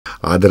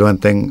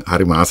ආදරවන්තෙන්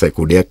හරි මාසයි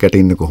කුඩයක් යට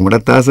ඉන්න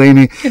කොහොමදත්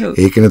ආසයිනේ.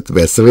 ඒකෙනුත්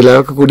වැස්ස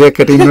වෙලාවක කුඩයක්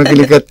යට ඉන්නවා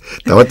කියන එකත්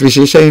තවත්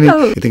විශේෂයිනේ.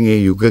 ඉතින් මේ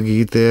යුග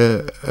ගීතය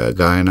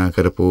ගායනා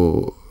කරපු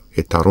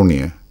ඒ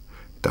තරුණිය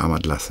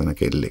තාමත් ලස්සන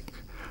කෙල්ලෙක්.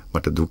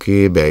 මට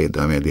දුකේ බැයි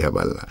දමේ දිහා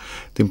බලලා.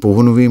 ඉතින්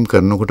පුහුණු වීම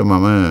කරනකොට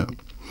මම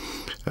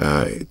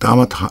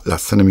තාමත්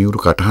ලස්සන මියුරු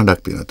කටහඬක්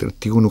තියෙනවා.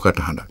 තියුණු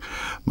කටහඬක්.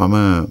 මම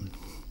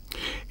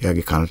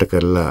එයාගේ කනට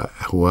කරලා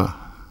ඇහුවා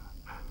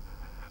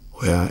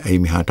ඔයා ඇයි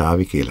මෙහාට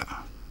ආවි කියලා.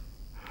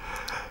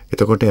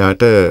 එතකොට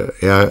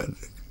එයා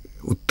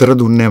උත්තර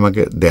දුන්නේ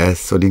මගේ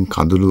දැස් වලින්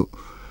කඳුළු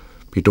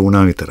පිට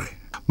වුණා විතරයි.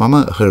 මම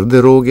හෘද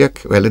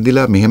රෝගයක්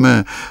වැළඳිලා මෙහෙම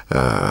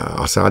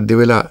අසාධ්‍ය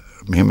වෙලා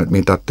මෙහෙම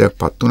මේ තත්ත්වයක්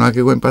පත් වුණා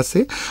කියුවෙන්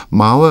පස්සේ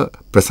මාව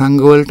ප්‍රසංග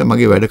වලට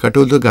මගේ වැඩ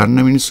කටයුතු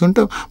ගන්න මිනිස්සුන්ට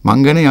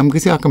මං ගැන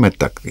යම්කිසි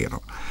අකමැත්තක්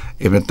තියෙනවා.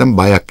 එහෙම නැත්නම්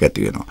බයක්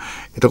ඇති වෙනවා.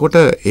 එතකොට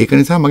ඒක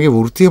නිසා මගේ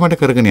වෘත්තිය මට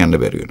කරගෙන යන්න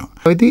බැරි වෙනවා.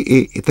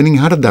 ඒ එතනින්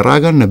එහාට දරා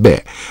ගන්න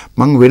බෑ.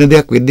 මං වෙන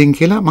දෙයක් වෙද්දින්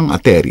කියලා මං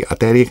අතෑරියා.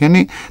 අතෑරිය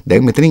කියන්නේ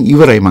දැන් මෙතනින්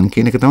ඉවරයි මං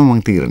කියන එක තමයි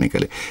මං තීරණය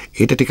කළේ.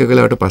 ඊට ටික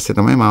වෙලාවට පස්සේ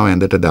තමයි මාව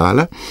ඇඳට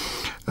දාලා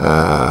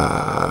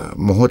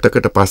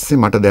මොහොතකට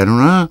පස්සේ මට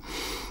දැනුණා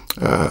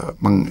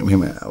මං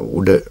මෙහෙම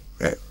උඩ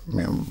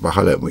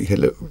වහල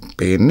ඉහළ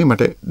පේන්නේ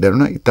මට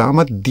දැනුණා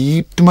ඉතාමත්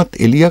දීප්තිමත්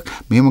එළියක්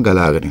මෙහෙම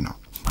ගලාගෙන එනවා.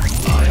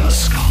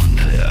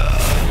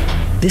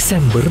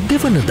 දෙසැම්බර් 2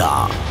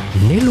 වනදා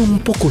නෙළුම්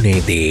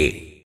පොකුණේදී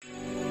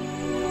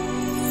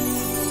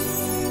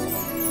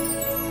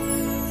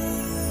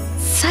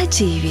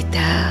සජීවිත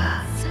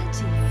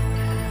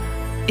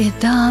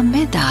එදා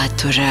මෙදා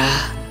තුර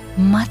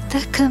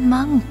මතක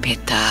මං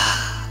පෙත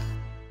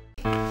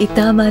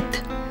ඉතාමත්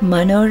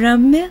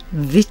මනෝරම්‍ය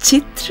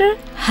විචිත්‍ර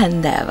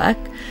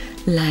හැන්දෑවක්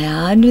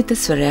ලයාන්විත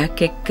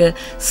ස්වරයක් එක්ක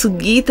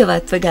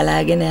සුගීතවත්ව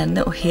ගලාගෙන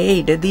යන්න ඔහේ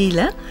ඉඩ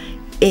දීලා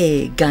ඒ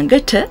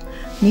ගඟට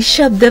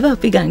නිශ්ශබ්දව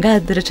අපි ගඟ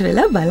අද්දරට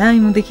වෙලා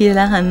බලයිමුද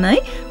කියලා අහන්නයි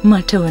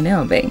මට ඕනේ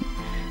ඔබෙන්.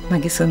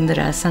 මගේ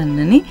සුන්දරා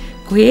සන්නනි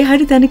කොහේ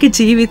හරි තැනක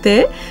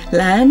ජීවිතේ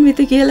ලෑන්විත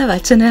කියලා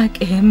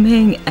වචනයක්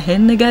එහෙම්මෙන්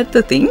ඇහෙන්න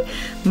ගත්තොතින්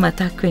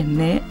මතක්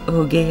වෙන්නේ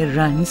ඔහුගේ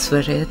රන්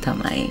ස්වරය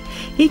තමයි.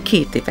 ඒ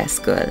කීර්ති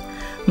පැස්කල්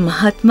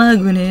මහත්මා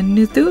ගුණයෙන්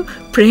යුතු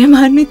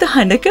ප්‍රේමාන්විත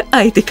හඬක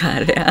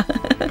අයිතිකාරයා.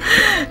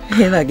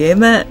 ඒ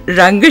වගේම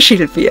රංග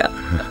ශිල්පියා.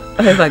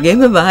 ඒ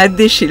වගේම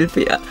වාද්‍ය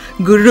ශිල්පියා.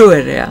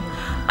 ගුරුවරයා.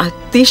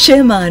 අතිශය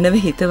මානව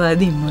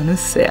හිතවාදී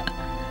මනුස්සයා.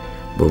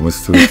 බොහොම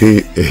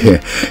ස්තුතියි.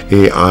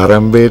 ඒ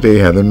ආරම්භයේට ඒ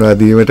හඳුන්වා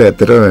දීමට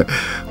ඇත්තටම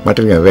මට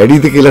නිකන්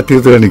වැඩිද කියලා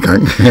හිතුණා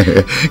නිකන්.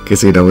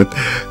 කෙසේ නමුත්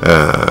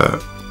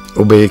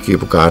ඔබ ඒ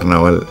කියපු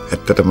කාරණාවල්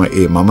ඇත්තටම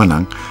ඒ මම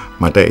නම්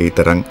මට ඒ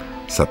තරම්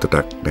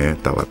සතුටක් නෑ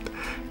තවත්.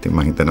 ඉතින්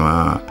මම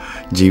හිතනවා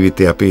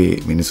ජීවිතේ අපි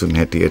මිනිසුන්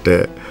හැටියට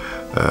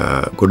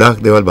ගොඩාක්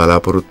දේවල්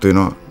බලාපොරොත්තු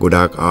වෙනවා,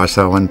 ගොඩාක්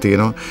ආශාවන්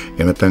තියෙනවා,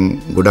 එනතන්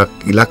ගොඩාක්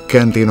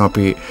ඉලක්කයන් තියෙනවා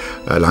අපි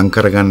ලං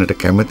කරගන්නට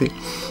කැමති.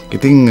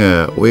 ඉතින්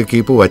ඔය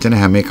කියපු වචන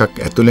හැම එකක්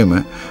ඇතුළෙම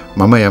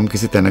මම යම්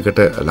කිසි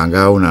තැනකට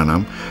ළඟා වුණා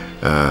නම්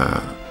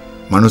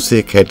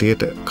මිනිසෙක්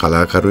හැටියට,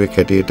 කලාකරුවෙක්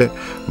හැටියට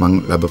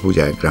මම ලැබපු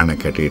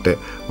ජයග්‍රහණයක් හැටියට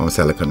මම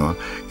සැලකනවා.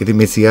 ඉතින්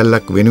මේ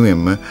සියල්ලක්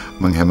වෙනුවෙන්ම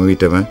මම හැම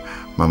විටම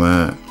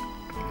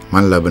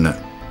මම ලබන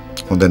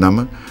හොඳ නම,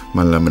 මම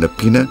ලබන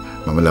පින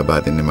මම ලබා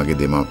දෙන්නේ මගේ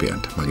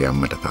දෙමාපියන්ට, මගේ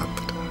අම්මට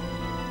තාත්තට.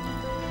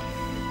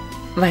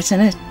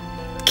 වචන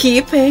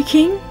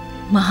කීපයකින්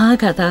මහා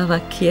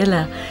කතාවක්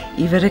කියලා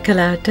ඉවර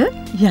කළාට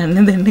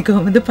යන්න දෙන්නේ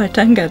කොහොමද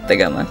පටන් ගත්ත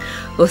ගමන්.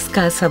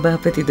 ඔස්කා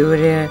සභාපති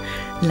ධූරය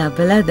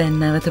ලබලා දැන්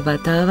නැවත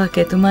වතාවක්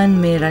එතුමන්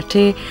මේ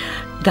රටේ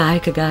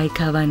ගායක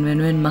ගායිකාවන්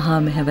වෙනුවෙන් මහා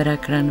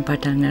මෙහෙවරක් කරන්න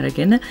පටන්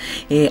අරගෙන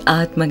ඒ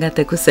ආත්මගත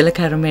කුසල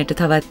කර්මයට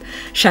තවත්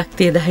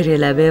ශක්තිය ධෛර්යය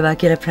ලැබේවා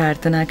කියලා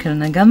ප්‍රාර්ථනා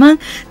කරන ගමන්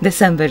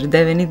දෙසැම්බර්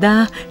 2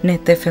 වෙනිදා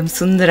net fm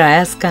සුන්දර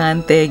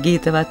අයස්කාන්තයේ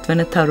ගීතවත්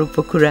වන තරු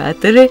පොකුර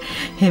අතරේ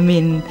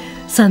හෙමින්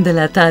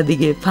සඳලතා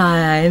දිගේ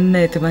පායා එන්න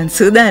එතුමන්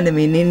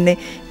සූදානමින් ඉන්නේ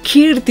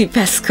කීර්ති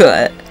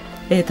පැස්කල්.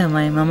 ඒ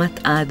තමයි මමත්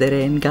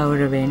ආදරයෙන්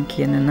ගෞරවයෙන්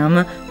කියන නම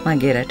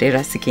මගේ රටේ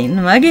රසිකින්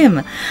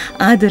වගේම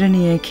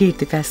ආදරණීය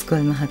කීර්ති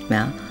පැස්කල්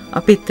මහත්මයා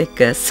අපිත් එක්ක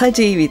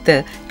සජීවිත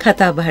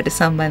කතා බහට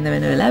සම්බන්ධ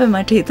වෙන වෙලාවෙ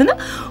මට හිතුණා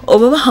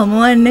ඔබව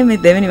හමුවන්නේ මේ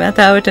දෙවෙනි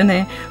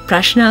වතාවටනේ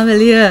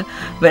ප්‍රශ්නාවලිය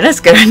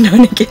වෙනස් කරන්න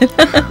ඕනේ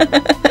කියලා.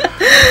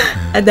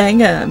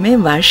 දැන් මේ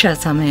වර්ෂා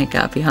සමයක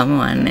අපි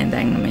හමුවන්නේ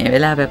දැන් මේ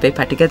වෙලාවේ අපේ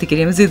පටිගත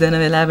කිරීම සිදුවන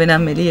වෙලාවේ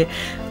නම් එළියේ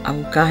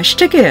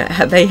අවකාශයක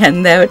හැබැයි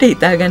හැන්දෑවට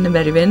හිතා ගන්න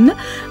බැරි වෙන්න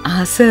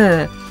අහස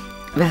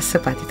වැස්ස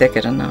පතිත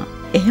කරනවා.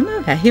 එහෙම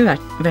වැහි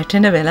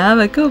වැටෙන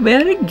වෙලාවක ඔබ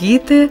අර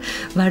ගීත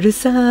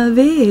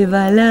වරුසාවේ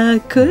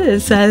වලාකුල්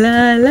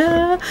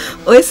සලාලා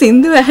ඔය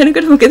සින්දු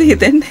ඇහෙනකොට මොකද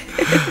හිතෙන්නේ?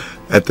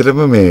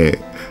 ඇත්තටම මේ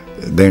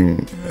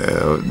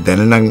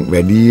දැනනම්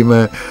වැඩිම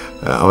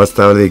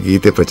අවස්ථාවලදී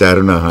ගීතේ ප්‍රචාර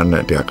වුණ අහන්න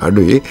ටිකක්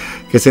අඩුයි.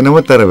 කෙසේ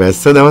නමුත් අර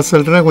වැස්ස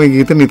දවස්වලට නම් ওই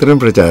ගීත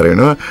නිතරම ප්‍රචාර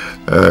වෙනවා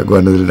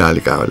ගුවන්විදුලි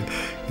නාලිකාවල.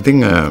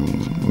 ඉතින්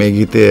මේ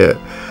ගීතය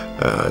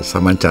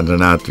සමන්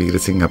චන්ද්‍රනාත්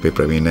වීරසිංහ අපේ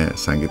ප්‍රවීණ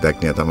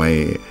සංගීතඥයා තමයි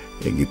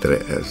ඒ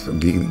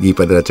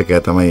ගීපද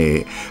රචකයා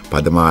තමයි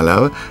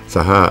පදමාලාව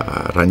සහ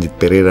රංජිත්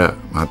පෙරේරා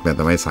මහත්මයා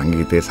තමයි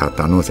සංගීතයේ සහ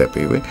තනුව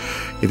සැපයුවේ.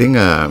 ඉතින්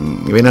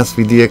වෙනස්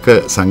විදියක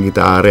සංගීත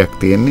ආරයක්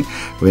තියෙන්නේ,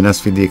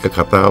 වෙනස් විදියක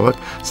කතාවක්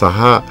සහ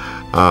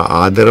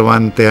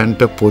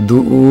ආදරවන්තයන්ට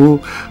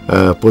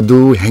පොදු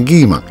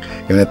හැඟීමක්.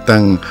 එහෙම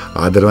නැත්නම්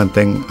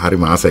ආදරවන්තයන් හරි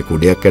මාසයි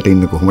කුඩයක් යට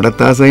ඉන්න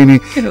කොහොමදත් ආසයිනේ.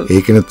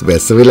 ඒකනත්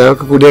වැස්ස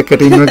වෙලාවක කුඩයක්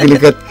යට ඉන්නවා කියන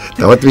එකත්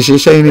තවත්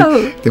විශේෂයිනේ.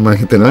 ඉතින් මම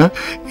හිතනවා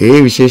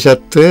ඒ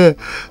විශේෂත්වය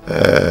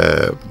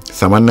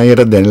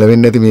සමන්නයට දැනලා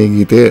වෙන්නේ නැති මේ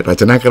ගීතය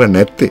රචනා කරන්නේ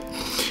නැත්තේ.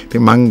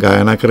 ඉතින් මම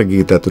ගායනා කර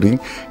ගීත අතුරින්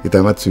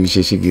ඊටමත්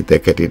සුවිශේෂී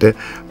ගීතයක් හැටියට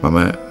මම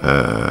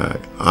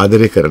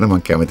ආදරය කරන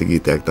මම කැමති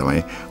ගීතයක්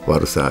තමයි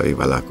වරුසාවේ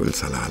වලාකුළු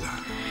සලාලා.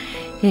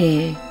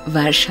 ඒ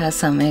වර්ෂා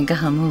සමයක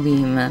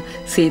හමුවීම,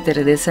 සීතල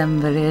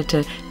දෙසැම්බරයට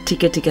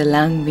ටික ටික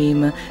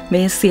ලංවීම,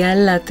 මේ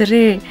සියල්ල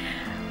අතරේ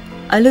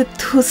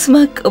අලුත්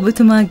හුස්මක්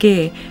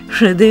ඔබතුමාගේ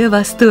හෘදය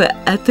වස්තුව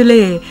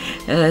ඇතුලේ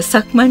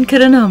සක්මන්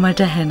කරනවා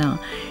මට ඇහෙනවා.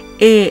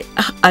 ඒ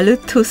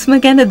අලුත් හුස්ම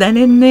ගැන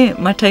දැනෙන්නේ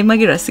මටයි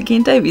මගේ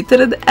රසිකයින්ටයි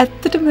විතරද?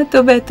 ඇත්තටම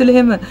ඔබ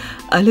ඇතුලේම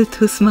අලුත්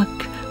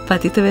හුස්මක්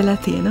පතිත වෙලා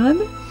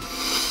තියෙනවද?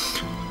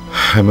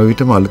 හැම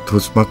විටම අලුත්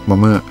හුස්මක්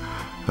මම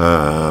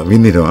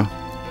විඳිනවා,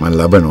 මම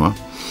ලබනවා.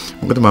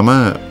 මොකද මම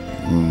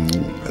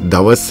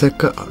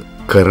දවසක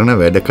කරන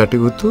වැඩ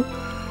කටයුතු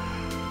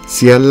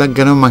සියල්ලක්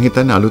ගැන මම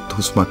හිතන්නේ අලුත්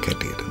හුස්මක්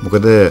හැටියට.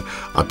 මොකද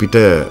අපිට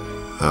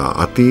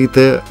අතීත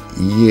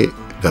ඊයේ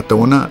ගත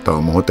වුණා, තව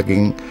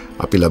මොහොතකින්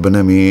අපි ලබන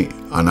මේ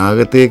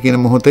අනාගතය කියන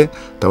මොහොතේ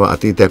තව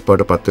අතීතයක්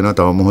බවට පත් වෙනවා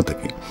තව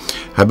මොහොතකින්.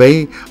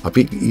 හැබැයි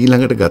අපි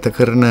ඊළඟට ගත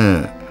කරන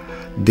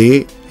දේ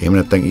එහෙම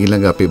නැත්නම්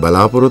ඊළඟ අපේ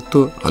බලාපොරොත්තු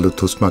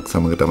අලුත් හුස්මක්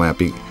සමග තමයි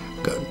අපි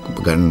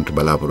ගන්නට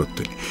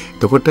බලාපොරොත්තු වෙන්නේ.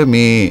 එතකොට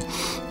මේ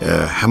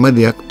හැම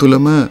දෙයක්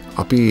තුළම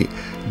අපි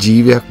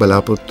ජීවයක්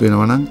බලාපොරොත්තු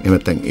වෙනවා නම් එහෙම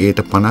නැත්නම් ඒට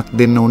පණක්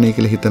දෙන්න ඕනේ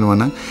කියලා හිතනවා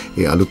නම්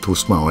ඒ අලුත්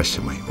හුස්ම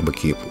අවශ්‍යමයි ඔබ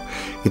කියපු.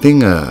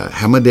 ඉතින්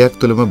හැම දෙයක්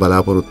තුළම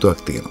බලාපොරොත්තුවක්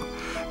තියෙනවා.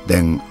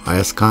 දැන්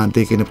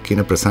අයස්කාන්තය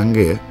කියන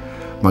ප්‍රසංගය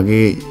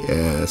මගේ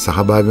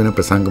සහභාගී වෙන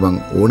ප්‍රසංග මම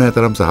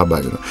ඕනෑතරම්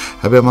සහභාගී වෙනවා.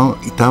 හැබැයි මම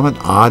ඉතාමත්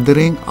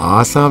ආදරෙන්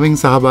ආසාවෙන්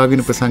සහභාගී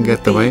වෙන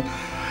ප්‍රසංගයක් තමයි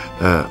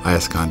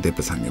අයස්කාන්තයේ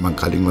ප්‍රසංගය. මම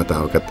කලින්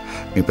වතාවකත්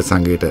මේ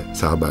ප්‍රසංගයට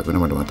සහභාගී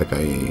වෙනවා. මට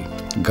මතකයි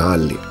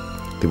ගාල්ලි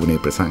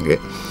තිබුණේ ප්‍රසංගය.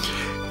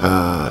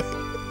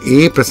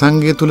 ඒ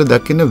ප්‍රසංගය තුල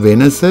දකින්න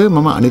වෙනස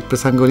මම අනිත්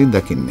ප්‍රසංග වලින්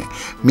දකින්නේ.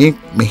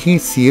 මෙහි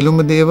සියලුම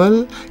දේවල්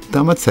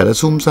ඉතාමත්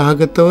සැලසුම්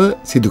සහගතව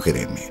සිදු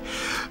කෙරෙන්නේ.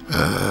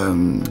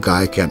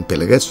 ගායකයන්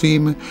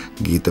පෙළගැස්වීම,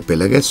 ගීත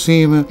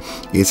පෙළගැස්වීම,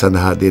 ඒ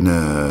සඳහා දෙන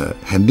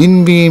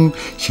හැඳින්වීම,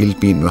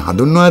 ශිල්පීන්ව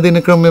හඳුන්වා දෙන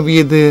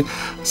ක්‍රමවේද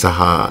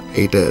සහ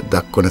ඊට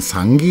දක්වන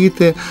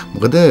සංගීතය.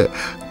 මොකද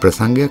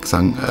ප්‍රසංගයක්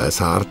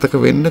සාර්ථක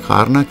වෙන්න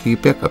කාරණා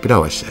කීපයක් අපිට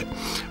අවශ්‍යයි.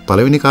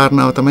 පළවෙනි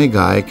කාරණාව තමයි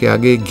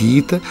ගායකයාගේ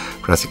ගීත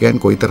රසිකයන්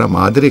කොයිතරම්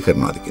ආදරය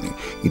කරනවද කියන එක.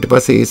 ඊට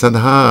පස්සේ ඒ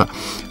සඳහා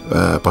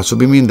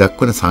පසුබිමින්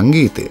දක්වන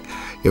සංගීතය,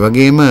 ඒ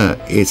වගේම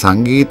ඒ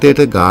සංගීතයට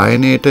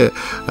ගායනයට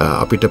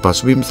අපිට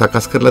පසුබිම්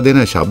සකස් කරලා දෙන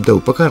ශබ්ද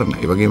උපකරණ,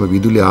 ඒ වගේම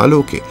විදුලි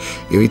ආලෝකය,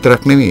 ඒ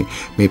විතරක් නෙමෙයි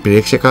මේ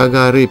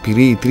ප්‍රේක්ෂකාගාරයේ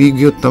පිරී ඉතිරි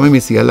ගියොත් තමයි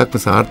මේ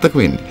සියල්ලක්ම සාර්ථක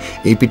වෙන්නේ.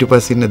 ඒ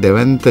පිටුපස්සේ ඉන්න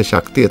දැවැන්ත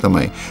ශක්තිය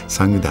තමයි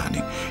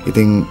සංවිධානය.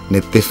 ඉතින්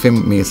Neth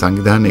FM මේ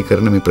සංවිධානය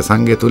කරන මේ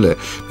ප්‍රසංගය තුළ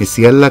මේ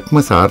සියල්ලක්ම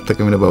සාර්ථක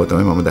වෙන බව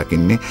තමයි මම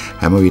දකින්නේ.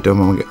 හැම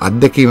විටම මගේ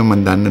අත්දැකීම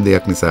මම දන්න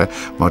දෙයක් නිසා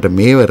මට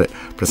මේවර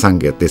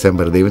ප්‍රසංගය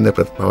දෙසැම්බර් 2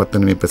 වෙනිදා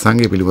පවත්වන මේ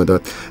ප්‍රසංගය පිළිබඳව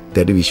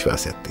දැඩි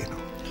විශ්වාසයක් තියෙනවා.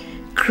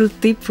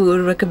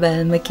 කෘතිපූර්වක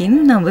බැල්මකින්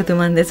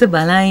ඔබතුමන් දෙස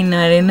බලා ඉන්න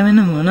ආරෙන්න වෙන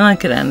මොනවා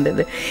කරන්නද?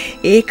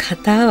 ඒ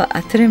කතාව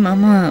අතරේ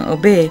මම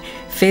ඔබේ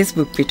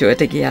Facebook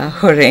පිටුවට ගියා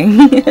හොරෙන්.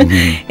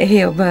 එහි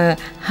ඔබ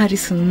හරි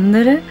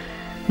සුන්දර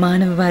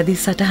මානවවාදී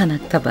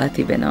සටහනක් තබා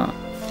තිබෙනවා.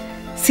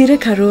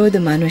 සිරකරෝද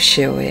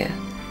මිනිස්යෝය.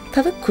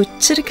 තව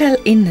කොච්චර කල්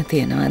ඉන්න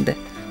තියනවද?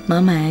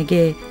 මම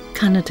ඇගේ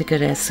කනට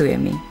කර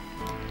ඇසුවෙමි.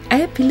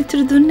 ඇය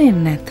පිළිතුරු දුන්නේ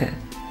නැත.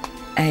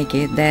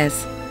 ඇගේ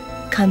දැස්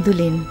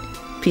කඳුලින්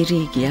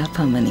පිරී ගියා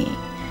පමණි.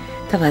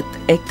 තවත්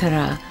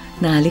එක්තරා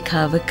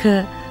නාලිකාවක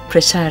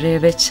ප්‍රචාරය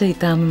වෙච්ච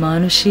ඉතාම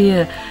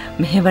මානුෂීය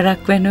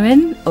මෙහෙවරක්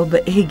වෙනුවෙන් ඔබ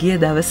එහි ගිය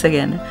දවස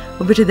ගැන,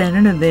 ඔබට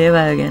දැනුණු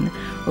දේවල් ගැන,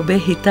 ඔබේ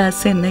හිත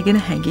අස්සෙන් නැගෙන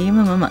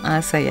හැඟීම මම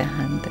ආසයි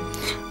අහන්න.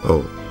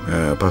 ඔව්,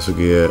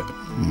 පසුගිය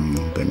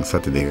දැන්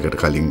සති දෙකකට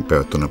කලින්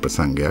පැවතුන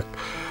ප්‍රසංගයක්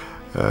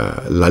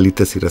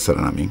ලලිත සිරසර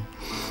නමින්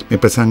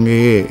මේ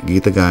ප්‍රසංගයේ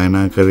ගීත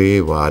ගායනා කරේ,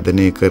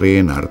 වාදනය කරේ,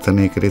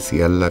 නර්තනය කරේ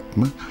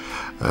සියල්ලක්ම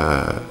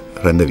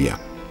රැඳවියා.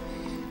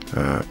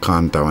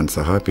 කාන්තාවන්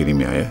සහ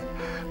පිරිමි අය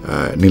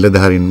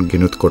නිලධාරීන්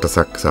ගෙනුත්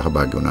කොටසක්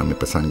සහභාගී වුණා මේ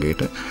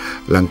ප්‍රසංගයට.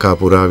 ලංකා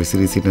පුරා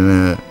විසිරී සිටින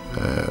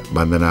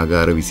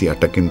බන්ධනාගාර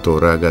 28කින්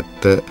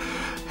තෝරාගත්ත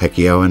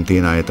හැකියාවන්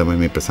තියෙන අය තමයි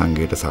මේ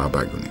ප්‍රසංගයට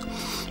සහභාගී වුණේ.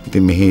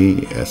 ඉතින් මෙහි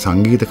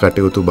සංගීත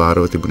කටයුතු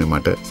බාරව තිබුණේ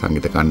මට.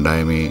 සංගීත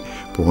කණ්ඩායමේ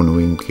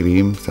පුහුණුවීම්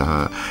කිරීම සහ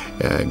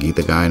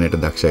ගීත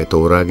ගායනයට දක්ෂ අය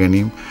තෝරා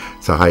ගැනීම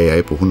සහ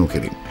අය පුහුණු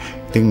කිරීම.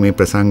 ඉතින් මේ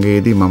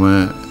ප්‍රසංගයේදී මම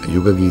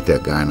යුග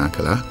ගීතයක් ගායනා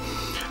කළා.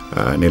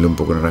 නෙළුම්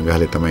පොකුණ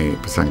රංගහලේ තමයි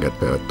ප්‍රසංගයක්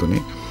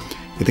පැවැත්වුනේ.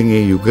 ඉතින් මේ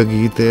යුග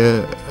ගීතය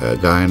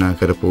ගායනා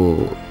කරපු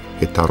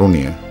ඒ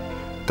තරුණිය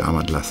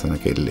තාමත් ලස්සන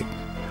කෙල්ලෙක්.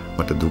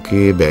 මට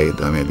දුකේ බැයි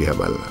තමයි දිහා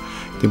බලලා.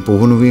 ඉතින්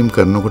පුහුණු වීම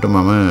කරනකොට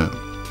මම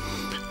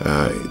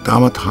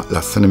තාමත්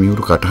ලස්සන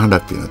මියුරු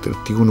කටහඬක්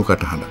තියෙනවා. තියුණු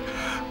කටහඬක්.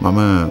 මම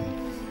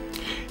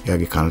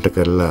එයාගේ කනට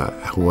කරලා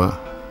ඇහුවා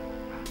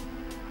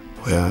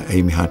ඔයා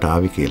ඇයි මෙහාට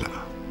ආවේ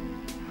කියලා.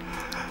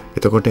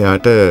 එතකොට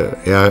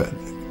එයා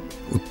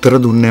උත්තර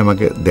දුන්නේ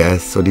මගේ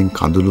දැස් වලින්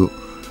කඳුළු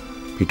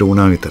පිට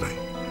වුණා විතරයි.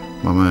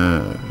 මම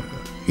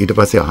ඊට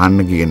පස්සේ අහන්න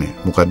ගියේ නෑ.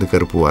 මොකද්ද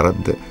කරපු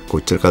වරද්ද?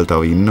 කොච්චර කල්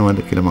තව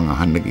ඉන්නවද කියලා මම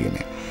අහන්න ගියේ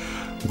නෑ.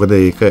 මොකද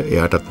ඒක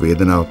එයාටත්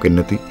වේදනාවක්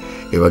වෙන්න ඇති.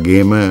 ඒ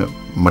වගේම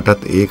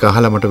මටත් ඒක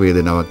අහලා මට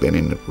වේදනාවක්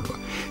දැනෙන්න පුළුවන්.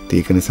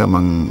 ඒක නිසා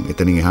මම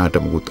එතනින් එහාට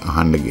මුකුත්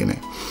අහන්න ගියේ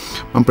නෑ.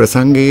 මම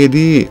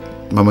ප්‍රසංගයේදී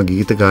මම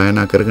ගීත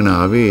ගායනා කරගෙන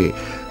ආවේ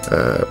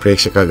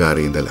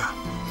ප්‍රේක්ෂකාගාරයේ ඉඳලා.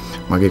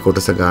 මගේ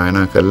කොටස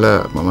ගායනා කළා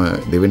මම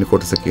දෙවෙනි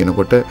කොටස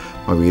කියනකොට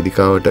මම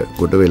වේදිකාවට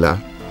ගොඩ වෙලා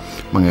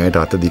මම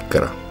ඇයට අත දික්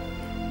කරා.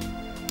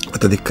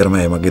 අත දික් කරම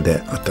මගේ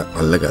අත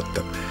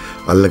අල්ලගත්තා.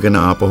 අල්ලගෙන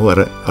ආපහු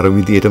අර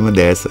විදියටම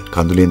දැස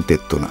කඳුලෙන්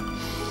තෙත් වුණා.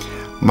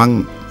 මං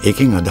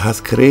ඒකෙන් අදහස්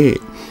කරේ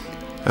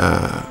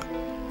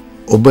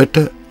ඔබට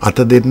අත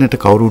දෙන්නට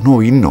කවුරු හෝ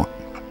ඉන්නවා.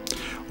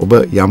 ඔබ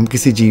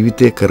යම්කිසි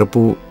ජීවිතේ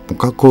කරපු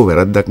මොකක් හෝ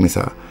වැරද්දක්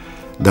නිසා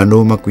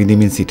දඬුවමක්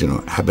විඳින්මින්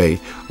සිටිනවා. හැබැයි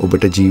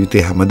ඔබට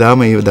ජීවිතේ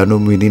හැමදාම ඒ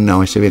දඬුවම විඳින්න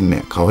අවශ්‍ය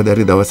වෙන්නේ නැහැ.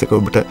 කවදාරි දවසක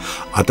ඔබට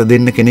අත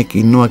දෙන්න කෙනෙක්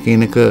ඉන්නවා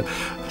කියන එක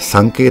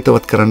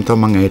සංකේතවත් කරන්න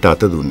තමයි මම ඇයට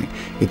අත දුන්නේ.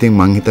 ඉතින්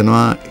මම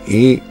හිතනවා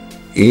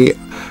ඒ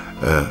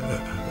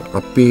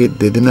අපේ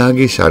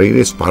දෙදෙනාගේ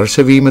ශරීරයේ ස්පර්ශ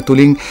වීම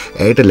තුලින්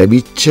ඇයට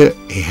ලැබිච්ච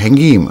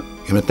හැඟීම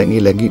එහෙම නැත්නම්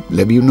ඒ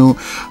ලැබුණු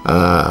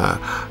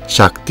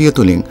ශක්තිය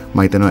තුලින්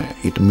මම හිතනවා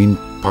ඊට මින්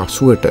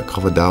පසුවට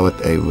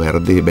කවදාවත් ඒ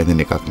වැරදේ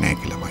බැඳෙන එකක් නැහැ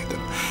කියලා මම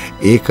හිතනවා.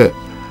 ඒක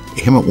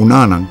එහෙම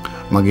වුණා නම්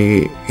මගේ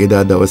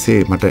එදා දවසේ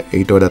මට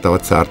ඊට වඩා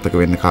තවත් සාර්ථක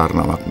වෙන්න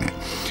කාරණාවක් නැහැ.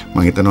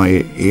 මම හිතනවා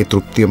ඒ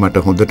තෘප්තිය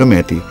මට හොඳටම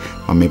ඇති.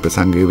 මම මේ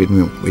ප්‍රසංගයේ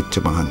වෙච්ච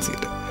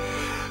මහන්සියට.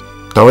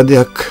 තව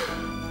දෙයක්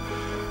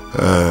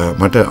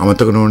මට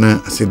අමතක නොවන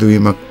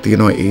සිදුවීමක්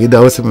තියෙනවා ඒ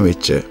දවසේම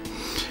වෙච්ච.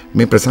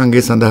 මේ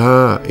ප්‍රසංගය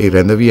සඳහා ඒ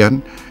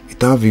රැඳවියන්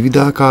ඉතා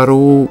විවිධාකාර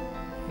වූ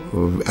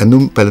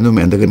ඇඳුම් පැළඳුම්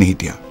ඇඳගෙන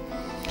හිටියා.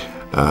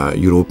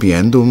 යුරෝපීය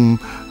ඇඳුම්,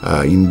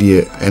 ඉන්දිය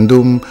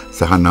ඇඳුම්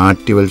සහ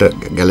නාට්‍ය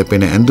වලට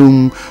ගැලපෙන ඇඳුම්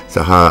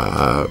සහ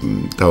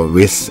තව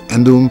වෙස්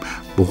ඇඳුම්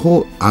බොහෝ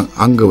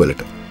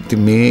අංගවලට.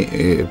 ඉතින්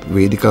මේ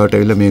වේදිකාවට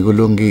ඇවිල්ලා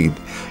මේගොල්ලෝගේ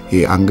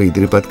ඒ අංග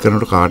ඉදිරිපත්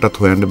කරනකොට කාටවත්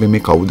හොයන්න බෑ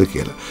මේ කවුද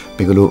කියලා.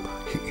 මේගොල්ලෝ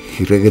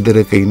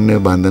හිරගෙදරක ඉන්න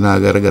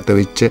බන්ධනාගාරගත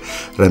වෙච්ච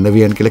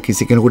රැඳවියන් කියලා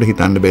කිසි කෙනෙකුට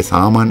හිතන්න බෑ.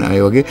 සාමාන්‍ය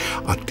අය වගේ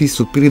අති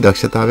සුපිරි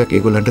දක්ෂතාවයක්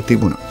ඒගොල්ලන්ට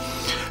තිබුණා.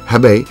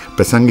 හැබැයි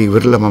ප්‍රසංග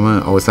ඉවරලා මම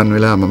අවසන්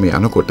වෙලා මම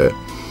යනකොට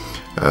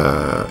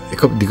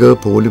එක දිග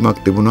පොලිමක්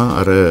තිබුණා.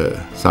 අර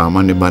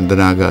සාමාන්‍ය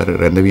බන්ධනාගාර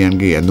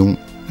රැඳවියන්ගේ ඇඳුම්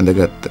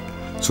ඇඳගත්ත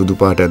සුදු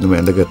පාට ඇඳුම්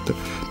ඇඳගත්ත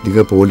දිග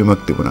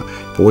පොලිමක් තිබුණා.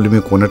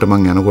 පොලිමේ කොනට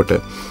මං යනකොට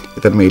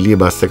එතනම එළිය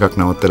බස් එකක්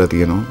නවත්තලා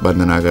තියෙනවා.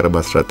 බන්ධනාගාර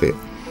බස් රථේ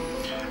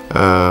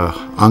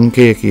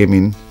අංකය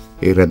කියමින්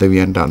ඒ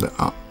රැඳවියන්ට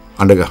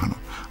අඬ ගහනවා.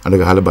 අඬ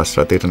ගහලා බස්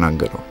රථයට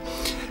නංගනවා.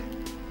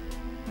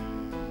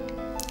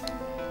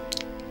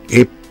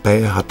 ඒ පැය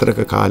 4ක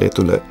කාලය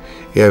තුල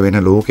එයා වෙන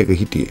ලෝකයක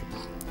හිටියේ.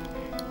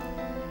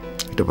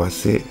 ඊට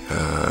පස්සේ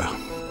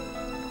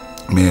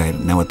මේ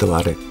නැවත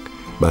වාරයක්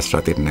බස්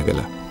රථයට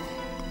නැගලා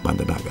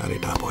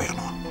බන්ධනාගාරයට ආපහු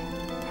යනවා.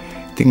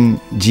 ඉතින්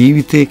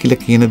ජීවිතය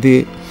කියලා කියන දේ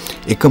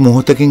එක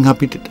මොහොතකින්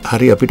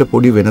අපිට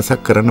පොඩි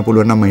වෙනසක් කරන්න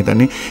පුළුවන් නම් මම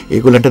හිතන්නේ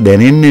ඒගොල්ලන්ට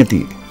දැනෙන්නේ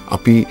නැති.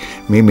 අපි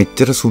මේ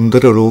මෙච්චර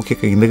සුන්දර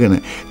ලෝකයක ඉඳගෙන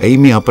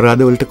ඇයි මේ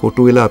අපරාධ වලට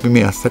කොටු වෙලා අපි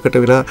මේ අස්සකට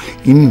වෙලා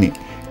ඉන්නේ?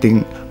 ඉතින්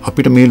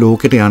අපිට මේ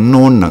ලෝකෙට යන්න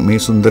ඕන නම් මේ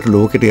සුන්දර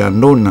ලෝකෙට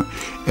යන්න ඕන නම්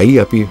ඇයි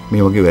අපි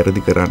මේ වගේ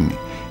වැරදි කරන්නේ?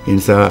 ඒ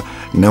නිසා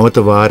නැවත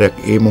වාරයක්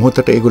ඒ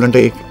මොහොතට ඒගොල්ලන්ට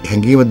ඒ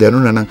හැඟීම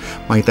දැනුණා නම්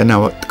මම හිතන්නේ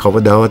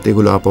කවදාවත්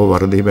ඒගොල්ලෝ ආපහු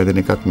වරදේ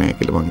බැඳෙන එකක් නැහැ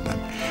කියලා මම හිතන්නේ.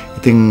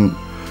 ඉතින්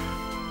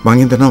මම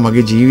හිතනවා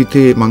මගේ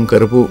ජීවිතේ මම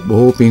කරපු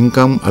බොහෝ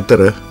පින්කම්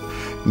අතර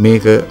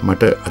මේක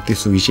මට අති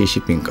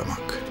සුවිශේෂී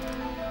පින්කමක්.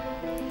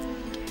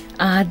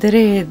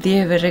 ආදරේ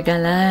දියවර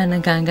ගලා යන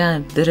ගඟ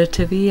අද්දරට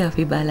වී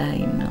අපි බලා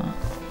ඉන්නවා.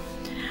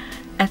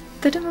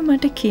 ඇත්තටම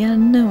මට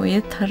කියන්න ඔය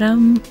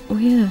තරම්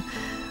ඔය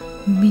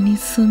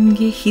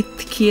මිනිස්සුන්ගේ හිත්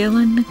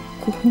කියවන්න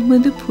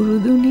කොහොමද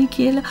පුරුදුනේ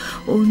කියලා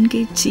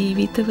ඔවුන්ගේ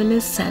ජීවිතවල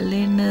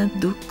සැලෙන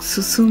දුක්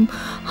සුසුම්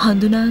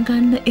හඳුනා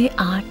ගන්න ඒ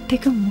ආර්ට්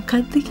එක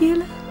මොකද්ද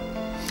කියලා?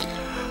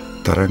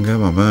 තරංග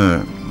මම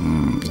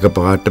එක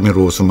පාට මේ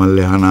රෝසු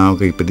මල්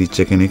යහනාවක ඉපදිච්ච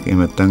කෙනෙක්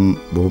එහෙම නැත්නම්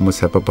බොහොම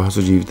සැප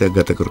පහසු ජීවිතයක්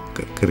ගත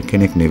කර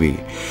කෙනෙක් නෙවෙයි.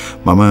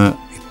 මම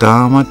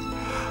ඉතාමත්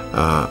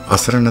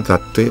අසරණ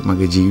තත්ත්වයේ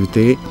මගේ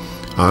ජීවිතයේ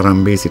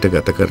ආරම්භයේ සිට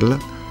ගත කරලා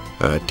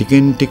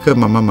ටිකෙන් ටික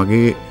මම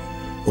මගේ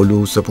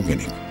ඔළුව උස්සපු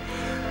කෙනෙක්.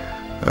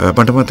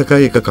 මට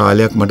මතකයි එක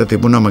කාලයක් මට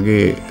තිබුණා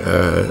මගේ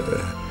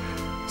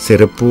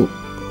සෙරප්පු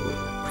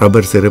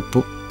රබර් සෙරප්පු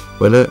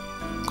වල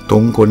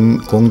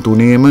කොන්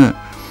තුනේම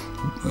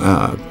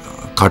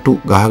කටු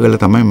ගහගල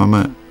තමයි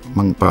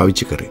මම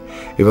පාවිච්චි කරේ.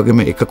 ඒ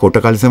වගේම එක කොට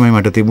කල්සමයි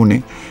මට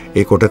තිබුණේ.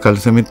 ඒ කොට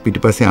කල්සමෙත්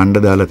පිටිපස්සේ අඬ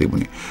දාලා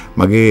තිබුණේ.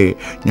 මගේ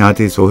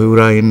ඥාති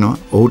සොහිවුරා ඉන්නවා.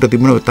 ඔහුට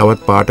තිබුණ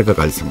තවත් පාටක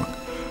කල්සමක්.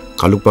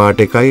 කළු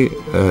පාට එකයි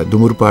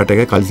දුමුරු පාට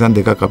එකයි කලිසම්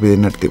දෙකක් අපි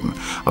දෙන්නට තිබුණා.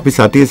 අපි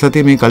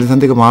සතිය මේ කලිසම්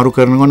දෙක මාරු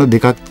කරනකොට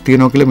දෙකක්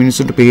තියෙනවා කියලා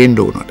මිනිස්සුන්ට පේන්න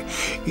ඕනට.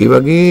 ඒ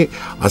වගේ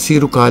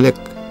අසීරු කාලයක්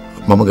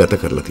මම ගත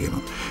කරලා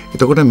තියෙනවා.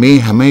 එතකොට මේ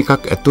හැම එකක්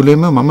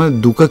ඇතුළෙම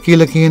මම දුක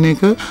කියලා කියන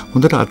එක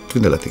හොඳට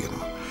අත්විඳලා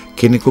තියෙනවා.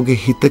 කෙනෙකුගේ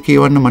හිත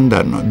කියවන්න මම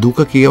දන්නවා. දුක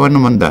කියවන්න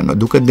මම දන්නවා.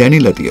 දුක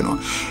දැනිලා තියෙනවා.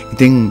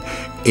 ඉතින්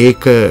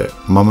ඒක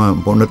මම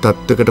මොන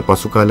තත්වයකට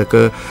පසු කාලක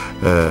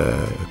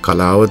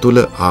කලාව තුල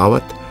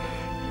ආවත්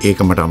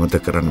ඒක මට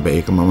අමතක කරන්න බෑ.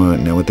 ඒක මම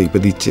නැවත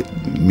ඉපදිච්ච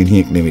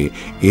මිනිහෙක් නෙවෙයි.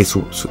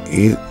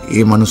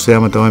 ඒ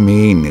මනුස්සයාම තමයි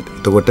මේ ඉන්නේ.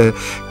 එතකොට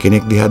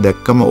කෙනෙක් දිහා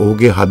දැක්කම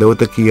ඔහුගේ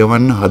හදවත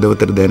කියවන්න,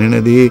 හදවතට දැනෙන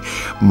දේ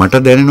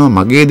මට දැනෙනවා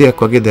මගේ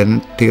දෙයක් වගේ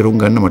තේරුම්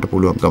ගන්න මට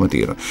පුළුවන්කම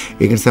තියෙනවා.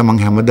 ඒක නිසා මම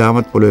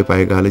හැමදාමත් පොළොවේ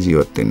පය ගහලා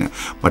ජීවත් වෙන්න.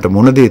 මට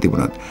මොන දේ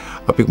තිබුණත්,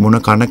 අපි මොන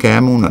කන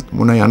කෑම වුණත්,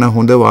 මොන යන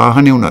හොඳ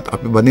වාහනේ වුණත්,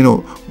 අපි බඳින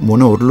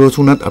මොන ඔරලෝසු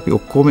වුණත් අපි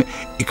ඔක්කොම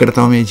එකට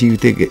තමයි මේ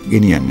ජීවිතේ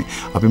ගෙනියන්නේ.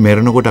 අපි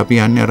මැරෙනකොට අපි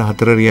යන්නේ අර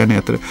හතර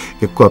රියන්නේ අතර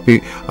එක්ක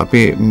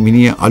අපේ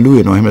මිනිහ අලු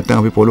වෙනවා. එහෙම නැත්නම්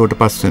අපි පොළොවට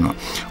පස් වෙනවා.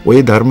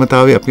 ওই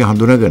ධර්මතාවය අපි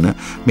හඳුනගෙන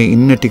මේ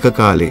ඉන්න ටික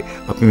කාලේ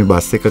අපි මේ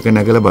බස් එකක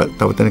නැගලා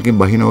තව තැනකින්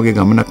බහින වගේ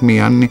ගමනක් මේ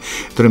යන්නේ.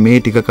 ඒතර මේ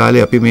ටික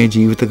කාලේ අපි මේ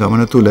ජීවිත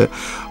ගමන තුල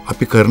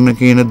අපි කරන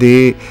කියන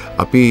දේ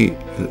අපි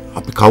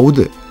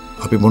කවුද?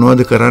 අපි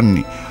මොනවද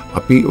කරන්නේ?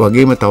 අපි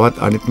වගේම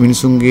තවත් අනිත්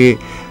මිනිසුන්ගේ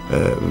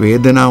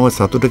වේදනාව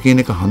සතුට කියන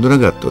එක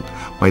හඳුනාගත්තොත්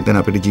මම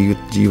හිතන්නේ අපිට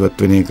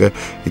ජීවත් වෙන එක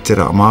එච්චර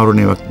අමාරු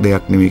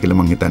දෙයක් නෙවෙයි කියලා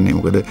මම හිතන්නේ.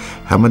 මොකද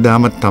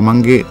හැමදාම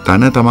තමන්ගේ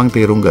තමන්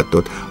තේරුම්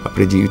ගත්තොත්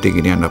අපේ ජීවිතේ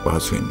ගෙන යන්න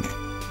අපහසු වෙන්නේ.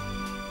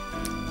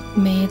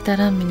 මේ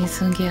තරම්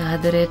මිනිසුන්ගේ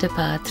ආදරයට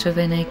පාත්‍ර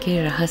වෙන එකේ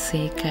රහසය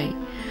ඒකයි.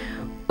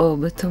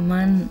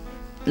 ඔබතුමන්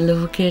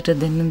ලෝකයට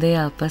දෙන්න දේ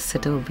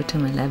අපස්සට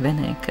ඔබටම ලැබෙන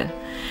එක.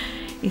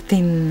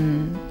 ඉතින්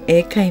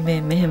ඒකයි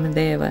මේ මෙහෙම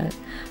දේවල්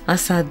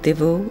අසාධ්‍ය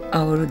වූ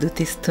අවුරුදු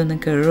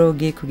 33ක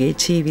රෝගියෙකුගේ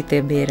ජීවිතය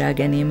බේරා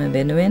ගැනීම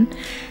වෙනුවෙන්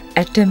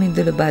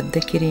ඇටමිදුළු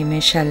බද්ධ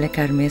කිරීමේ ශල්‍ය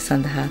කර්මය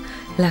සඳහා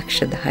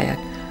ලක්ෂ 10ක්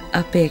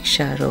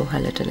අපේක්ෂා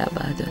රෝහලට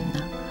ලබා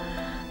දුන්නා.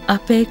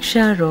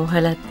 අපේක්ෂා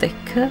රෝහලත්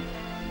එක්ක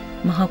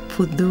මහ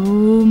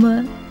පුදුම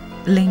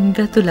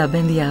ලිංගතු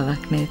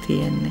ලබැඳියාවක් නේ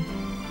තියෙන්නේ.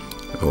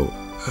 ඔව්.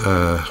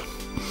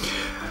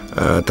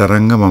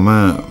 තරංග මම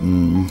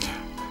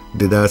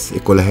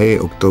 2011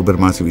 ඔක්තෝබර්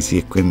මාස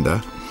 21 වෙනිදා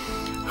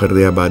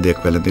හෘදයාබාධයක්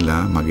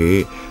වැළඳිලා මගේ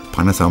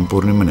පණ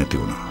සම්පූර්ණයෙන්ම නැති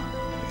වුණා.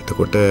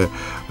 එතකොට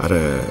අර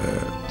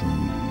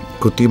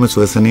කෘත්‍රිම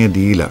ශ්වසනය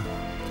දීලා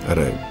අර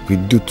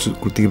විද්‍යුත්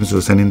කෘත්‍රිම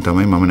ශ්වසනයෙන්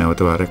තමයි මම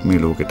නැවත වාරයක්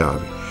මේ ලෝකෙට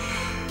ආවේ.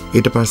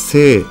 ඊට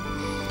පස්සේ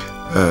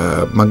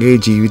මගේ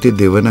ජීවිතේ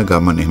දෙවන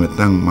ගමන එහෙම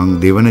නැත්නම් මං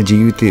දෙවන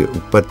ජීවිතේ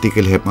උප්පත්ති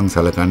කියලා මං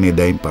සලකන්නේ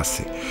දැයින්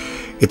පස්සේ.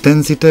 එතෙන්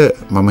සිට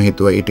මම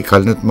හිතුවා ඊට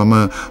කලිනුත් මම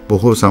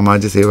බොහෝ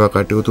සමාජ සේවා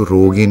කටයුතු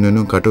රෝගීන්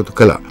වෙනුවෙන් කටයුතු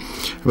කළා.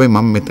 හැබැයි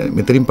මම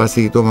මෙතනින්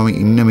පස්සේ හිතුවා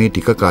මම ඉන්න මේ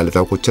ටික කාලේ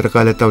තව කොච්චර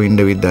කාලයක් තව ඉන්න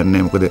වෙයිද දන්නේ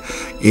නැහැ. මොකද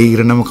ඒ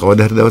ඉරණම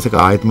කවදා හරි දවසක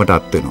ආයෙත් මට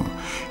අත් වෙනවා.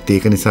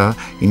 ඒක නිසා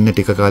ඉන්න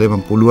ටික කාලේ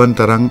මම පුළුවන්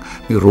තරම්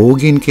මේ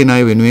රෝගීන් කියන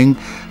අය වෙනුවෙන්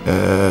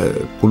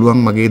පුළුවන්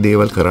මගේ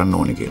දේවල් කරන්න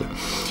ඕනේ කියලා.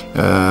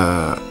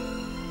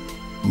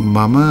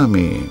 මම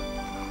මේ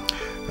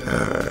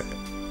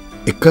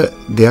එක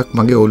දෙයක්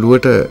මගේ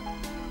ඔළුවට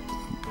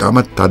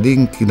තාමත්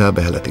තදින් කිඳා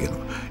බහැලා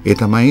තියෙනවා. ඒ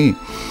තමයි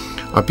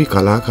අපි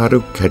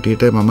කලාකාරයෙක්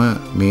හැටියට මම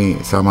මේ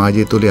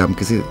සමාජය තුළ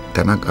යම්කිසි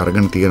තැනක්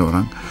අරගෙන තියෙනවා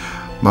නම්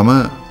මම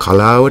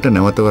කලාවට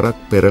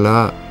නැවතවරක්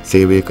පෙරලා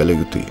සේවය කළ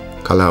යුතුයි.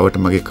 කලාවට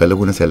මගේ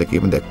කළගුණ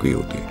සැලකීම දැක්විය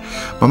යුතුයි.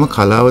 මම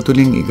කලාව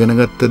තුළින්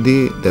ඉගෙනගත්ත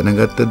දේ,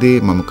 දැනගත්ත දේ,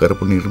 මම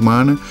කරපු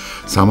නිර්මාණ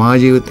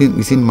සමාජය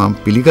විසින් මම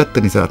පිළිගත්ත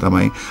නිසා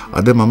තමයි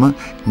අද මම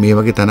මේ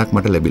වගේ තැනක්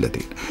මට ලැබිලා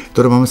තියෙන්නේ.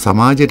 ඒතකොට මම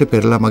සමාජයට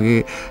පෙරලා මගේ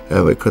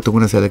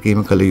කෘතගුණ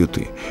සැලකීම කළ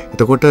යුතුයි.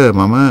 එතකොට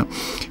මම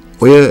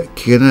ඔය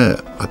කියන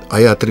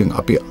අය අතරින්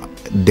අපි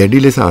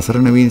දැඩි ලෙස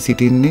අසරණ වී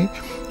සිටින්නේ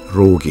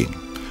රෝගීන්.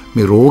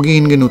 මේ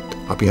රෝගීන්ගෙනුත්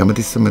අපි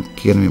හැමතිස්සම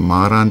කියන මේ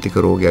මාරාන්තික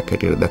රෝගයක්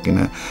හැටියට දකින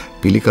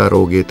පිළිකා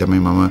රෝගය තමයි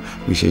මම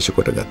විශේෂ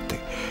කොට ගත්තේ.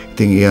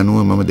 ඉතින් ඒ අනුව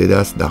මම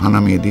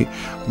 2019 දී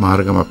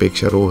මාර්ගම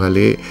අපේක්ෂා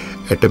රෝහලේ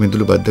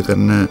ඇටමිදුළු බද්ධ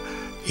කරන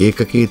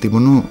ඒකකයේ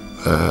තිබුණු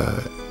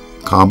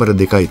කාමර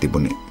දෙකයි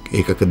තිබුණේ.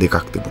 ඒකක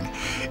දෙකක් තිබුණේ.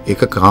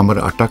 ඒක කාමර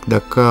 8ක්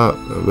දක්වා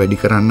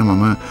වැඩි කරන්න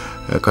මම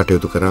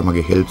කටයුතු කරා.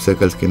 මගේ හෙල්ප්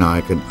සර්කල්ස් කියන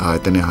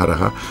ආයතනය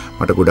හරහා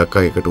මට ගොඩක්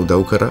අය ඒකට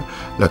උදව් කරා.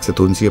 ලක්ෂ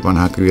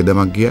 350ක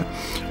වියදමක් ගියා.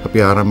 අපි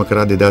ආරම්භ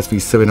කරා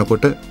 2020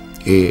 වෙනකොට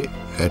ඒ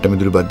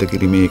ඇටමිදුළු බද්ධ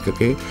කිරීමේ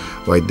ඒකකේ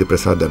වෛද්‍ය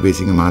ප්‍රසාද්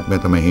අබේසිංහ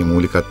මහත්මයා තමයි මේ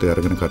මූලිකත්වය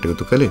අරගෙන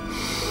කටයුතු කළේ.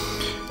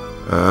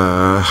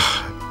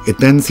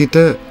 එතෙන් සිට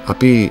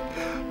අපි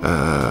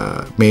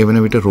මේ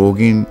වන විට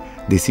රෝගීන්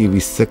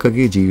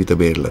 220කගේ ජීවිත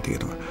බේරලා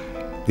තියෙනවා.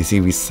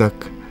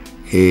 220ක්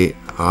ඒ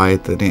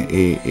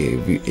ආයතනයේ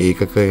ඒ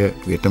ඒකකය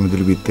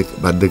ඇටමිදුළු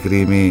බද්ධ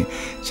කිරීමේ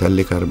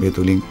ශල්‍ය කර්මය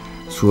තුලින්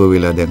සුව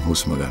වෙලා දැන්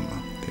හුස්ම ගන්නවා.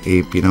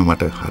 ඒ පින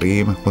මට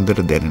හරියම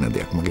හොඳට දැනෙන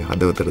දෙයක්. මගේ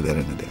හදවතට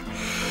දැනෙන දෙයක්.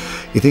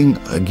 ඉතින්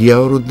ගිය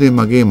අවුරුද්දේ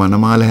මගේ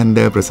මනමාල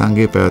හැන්දෑ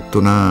ප්‍රසංගය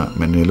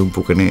පැවැත්වුණා නෙළුම්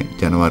පුකනේ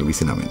ජනවාරි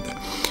 29 වෙනිදා.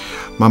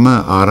 මම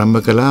ආරම්භ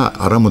කළා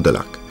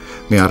අරමුදලක්.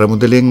 මේ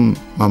අරමුදලෙන්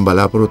මම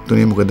බලාපොරොත්තු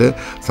වෙන්නේ මොකද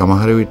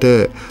සමහර විට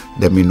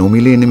දැන් මේ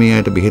නොමිලේනේ මේ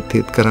අයට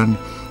බෙහෙත් කරන්නේ.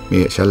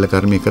 මේ ශල්‍ය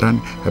කර්මය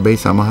කරන්නේ.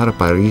 හැබැයි සමහර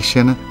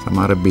පරීක්ෂණ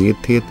සමහර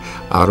බේත් හේත්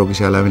ආරෝග්‍ය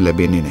ශාලාවෙන්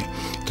ලැබෙන්නේ නැහැ.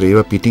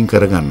 ඒවා පිටින්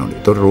කරගන්න ඕනේ.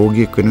 ඒතකොට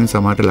රෝගියෙක් වෙනුවෙන්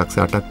සමහරට ලක්ෂ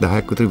 8ක්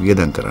 10ක් විතර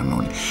වියදම් කරන්න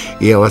ඕනේ.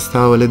 ඒ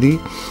අවස්ථාවවලදී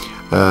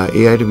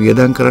ඒ අයට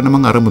වියදම් කරන්න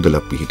මම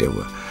අරමුදලක්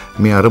පිළිහිටෙව්වා.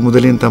 මේ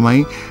අරමුදලෙන්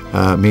තමයි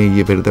මේ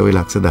ඊයේ පෙරේද ওই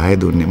ලක්ෂ 10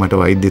 දුන්නේ. මට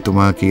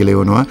වෛද්‍යතුමා කියලා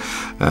එවනවා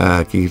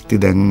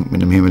කීර්ති දැන්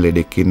මෙන්න මෙහෙම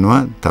ලෙඩෙක් ඉන්නවා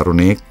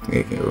තරුණයෙක්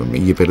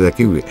ඊයේ පෙරේද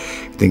කිව්වේ.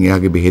 ඉතින්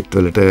එයාගේ බෙහෙත්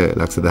වලට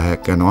ලක්ෂ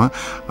 10ක් යනවා.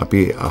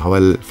 අපි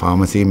අහවල්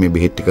ෆාමසියේ මේ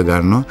බෙහෙත් ටික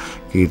ගන්නවා.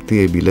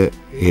 කීර්ති ඒ බිල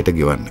එහෙට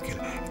ගෙවන්න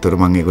කියලා. ඒතර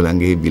මම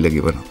ඒගොල්ලන්ගේ බිල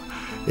ගෙවනවා.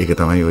 ඒක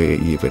තමයි ඔය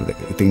ඊයේ පෙරේද.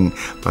 ඉතින්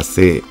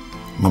පස්සේ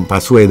මම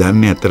පසුවේ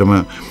දන්නේ ඇත්තරම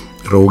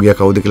රෝගියා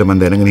කවුද කියලා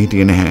මම දැනගෙන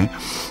හිටියේ නැහැ.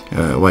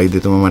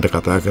 වෛද්‍යතුමා මට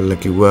කතා කරලා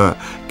කිව්වා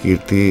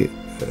කීර්ති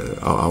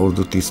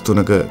අවුරුදු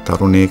 33ක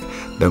තරුණයෙක්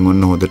දැන්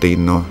ඔන්න හොදට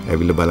ඉන්නවා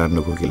ඇවිල්ලා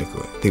බලන්නකෝ කියලා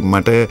කිව්වා. ඉතින්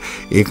මට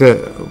ඒක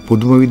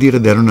පුදුම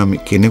විදියට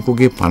දැනුණා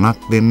කෙනෙකුගේ පණක්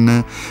දෙන්න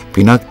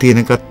පිනක්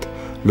තියෙනකත්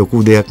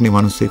ලොකු දෙයක් නේ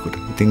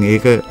මිනිස්සෙකුට. ඉතින්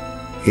ඒක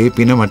ඒ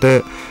පින මට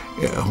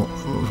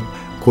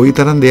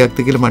කොයිතරම් දෙයක්ද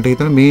කියලා මට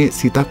හිතෙනවා මේ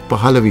සිතක්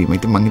පහළ වීම.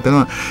 ඉතින් මම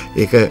හිතනවා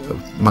ඒක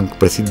මම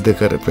ප්‍රසිද්ධ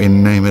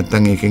කරපෙන්න එහෙම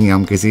නැත්නම් ඒකෙන්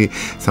යම්කිසි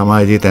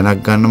සමාජයේ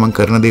තැනක් ගන්න මම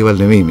කරන දේවල්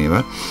නෙවෙයි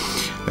මේවා.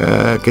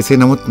 කෙසේ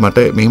නමුත්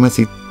මට මෙහෙම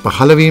සිත්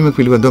පහළ වීම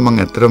පිළිබඳව මම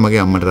ඇත්තටම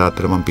මගේ අම්මට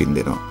තාත්තට මම පින්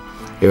දෙනවා.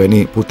 එවැනි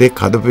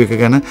පුතෙක් හදපු එක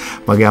ගැන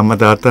මගේ අම්මා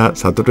තාත්තා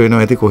සතුටු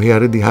වෙනවා ඇති කොහේ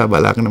හරි දිහා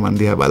බලාගෙන මන්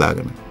දිහා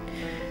බලාගෙන.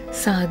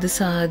 සාදු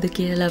සාදු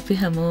කියලා අපි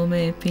හැමෝම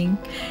මේ පින්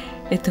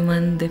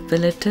එතුමන්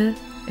දෙපළට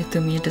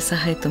එතුමියට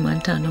සහ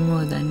එතුමන්ට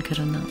අනුමෝදන්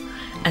කරනවා.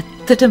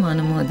 ඇත්තටම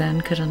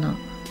අනුමෝදන් කරනවා.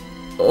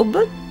 ඔබ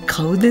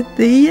කවුද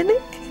දෙයනේ?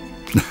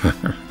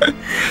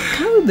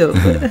 කවුද ඔබ?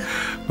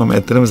 මම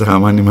ඇත්තටම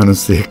සාමාන්‍ය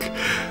මිනිස්සෙක්.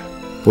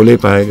 පොලේ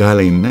පාය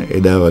ගහලා ඉන්න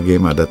එදා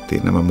වගේම අදත්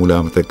තියෙන මම මුල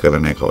අමතක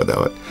කරන්නේ නැහැ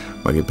කවදාවත්.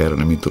 මගේ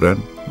පැරණ මිතුරන්,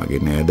 මගේ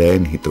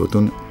නෑදෑයන්,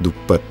 හිතවතුන්,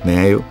 දුප්පත්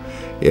නෑයෝ,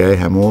 එයා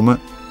හැමෝම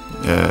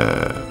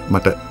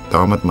මට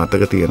තාමත්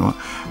මතක තියෙනවා.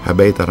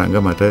 හැබැයි තරංග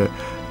මට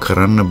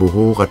කරන්න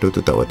බොහෝ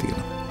කටයුතු තව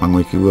තියෙනවා. මම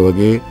ඔය කිව්වා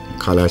වගේ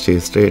කලා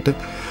ශාස්ත්‍රයට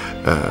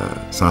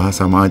සහ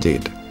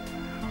සමාජයට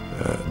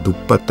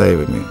දුප්පත් අය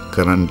වෙනුවෙන්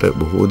කරන්න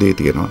බොහෝ දේ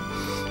තියෙනවා.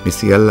 මේ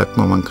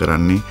සියල්ලක්ම මම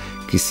කරන්නේ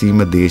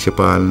කිසිම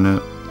දේශපාලන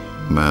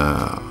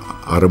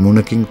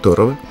අරමුණකින්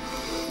තොරව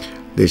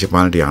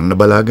දේශපාලනට යන්න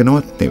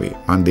බලාගෙනවත් නෙවෙයි.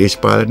 මම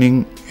දේශපාලනින්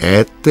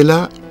ඈත්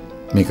වෙලා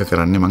මේක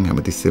කරන්නේ. මම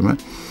හැමතිස්සෙම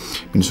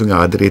මිනිසුන්ගේ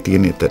ආදරේ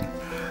තියෙන එතන.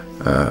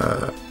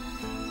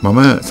 මම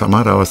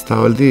සමහර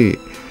අවස්ථාවලදී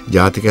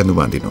ජාතික ඇඳුම්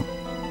අඳිනවා.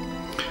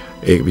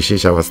 ඒ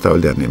විශේෂ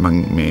අවස්ථාවලදී යන්නේ මම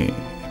මේ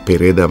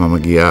පෙරේදා මම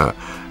ගියා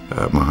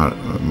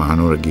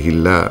මහනුවර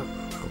ගිහිල්ලා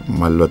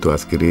මල්වතු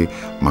අස්කිරි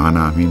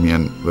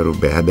මහානාහිමියන් වරු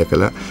බැහැ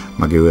දැකලා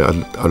මගේ ඔය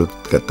අලුත්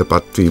ගත්ත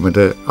පත්වීමට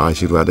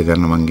ආශිර්වාද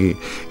ගන්න මං ගියේ.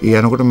 ඒ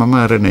යනකොට මම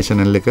අර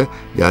නැෂනල් එක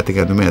ජාතික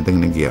ඇඳුම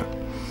ඇඳගෙන ගියා.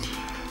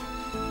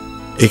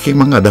 ඒකෙන්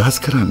මම අදහස්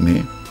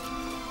කරන්නේ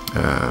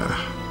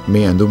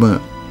මේ ඇඳුම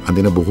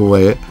අඳින බොහෝ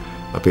අය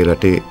අපේ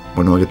රටේ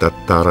මොන වගේ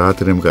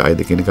තාරාතිරමක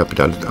අයද කියන එක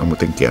අපිට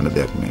අමුතෙන් කියන්න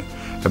දෙයක් නෑ.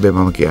 හැබැයි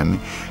මම කියන්නේ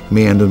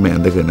මේ ඇඳුම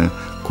ඇඳගෙන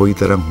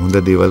කොයිතරම් හොඳ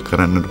දේවල්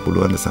කරන්නට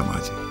පුළුවන්ද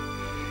සමාජයේ.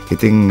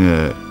 ඉතින්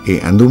ඒ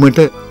ඇඳුමට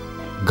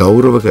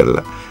ගෞරව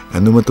කරලා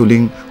ඇඳුම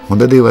තුලින්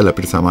හොඳ දේවල්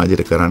අපිට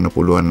සමාජයට කරන්න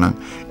පුළුවන් නම්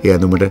ඒ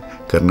ඇඳුමට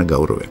කරන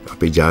ගෞරවයක්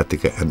අපේ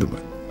ජාතික ඇඳුම.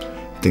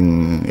 ඉතින්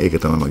ඒක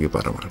තමයි මගේ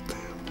පරමාර්ථය.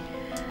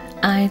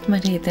 ආයෙත්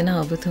මට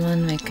හිතෙනවා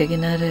ඔබතුමන්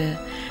එක්කගෙන අර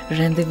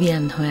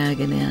රැඳවියන්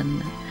හොයාගෙන යන්න.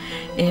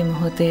 ඒ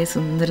මොහොතේ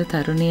සුන්දර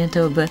තරුණියට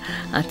ඔබ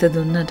අත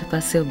දුන්නට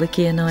පස්සේ ඔබ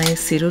කියනවා ඒ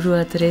සිරුරු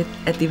අතරේ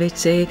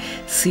ඇතිවෙච්ච ඒ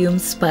සියුම්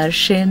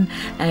ස්පර්ශයෙන්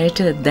ඇයට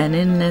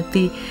දැනෙන්නේ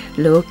නැති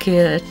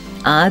ලෝකයේ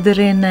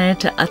ආදරයෙන්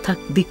ඇයට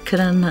අතක් දික්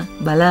කරන්න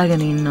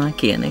බලාගෙන ඉන්නවා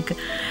කියන එක.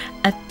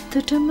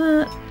 ඇත්තටම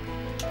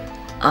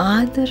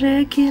ආදරය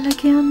කියලා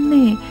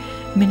කියන්නේ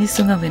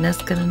මිනිස්සුන්ව වෙනස්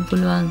කරන්න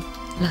පුළුවන්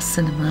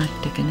ලස්සන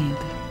මාට් එක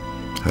නේද?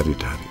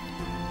 හරියට හරි.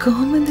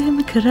 කොහොමද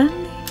එහෙම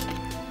කරන්නේ?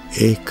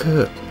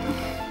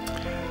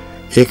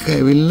 ඒක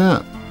ඇවිල්ලා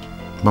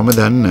මම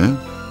දන්න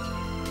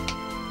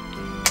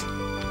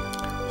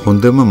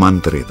හොඳම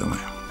මන්ත්‍රය තමයි.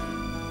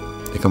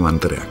 ඒක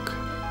මන්ත්‍රයක්.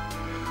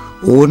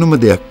 ඕනම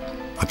දෙයක්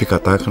අපි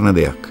කතා කරන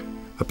දෙයක්,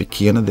 අපි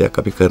කියන දෙයක්,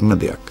 අපි කරන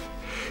දෙයක්,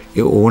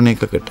 ඒ ඕන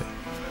එකකට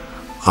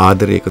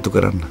ආදරය එකතු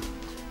කරන්න.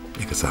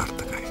 ඒක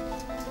සාර්ථකයි.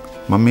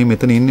 මම මේ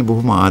මෙතන ඉන්නේ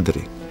බොහොම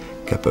ආදරේ,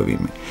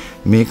 කැපවීම.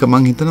 මේක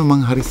මං හිතනවා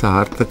මං හරි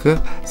සාර්ථක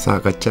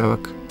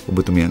සාකච්ඡාවක්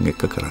ඔබතුමියන්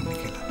එක්ක කරන්න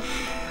කියලා.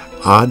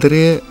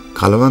 ආදරය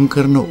කලවම්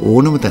කරන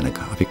ඕනම තැනක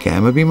අපි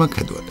කැම බීමක්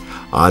හැදුවත්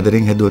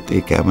ආදරෙන් හැදුවොත්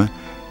ඒ කැම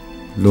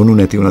ලුණු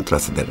නැති වුණත්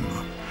රස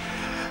දැනෙනවා.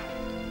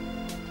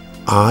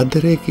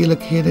 ආදරය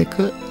කියලා කියන එක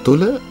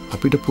තුළ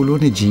අපිට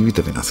පුළුවන් ජීවිත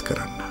වෙනස්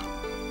කරන්න.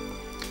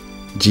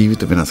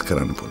 ජීවිත වෙනස්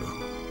කරන්න පුළුවන්.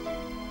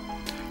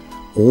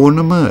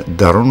 ඕනම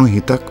දරුණු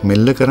හිතක්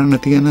මෙල්ල කරන්න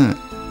තියෙන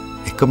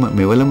එකම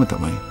මෙවලම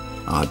තමයි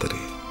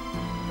ආදරය.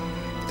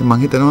 ඉතින්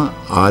මම හිතනවා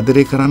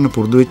ආදරය කරන්න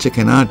පුරුදු වෙච්ච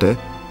කෙනාට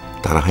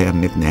තරහ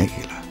යන්නෙත් නැහැ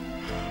කියලා.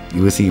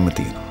 ඉවසීම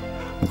තියෙනවා.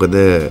 මොකද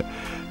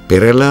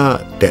පෙරලා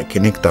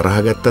කෙනෙක් තරහ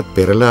ගත්තත්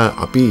පෙරලා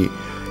අපි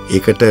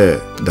ඒකට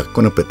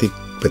දක්වන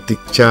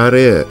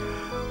ප්‍රතිචාරය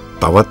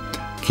තවත්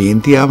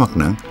කේන්තියාවක්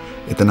නම්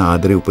එතන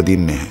ආදරේ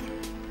උපදින්නේ නැහැ.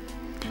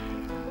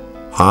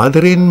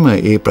 ආදරෙන්ම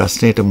ඒ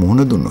ප්‍රශ්නයට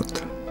මුහුණ දුන්නොත්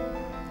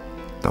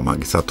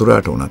තමාගේ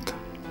සතුරාට වුණත්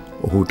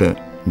ඔහුට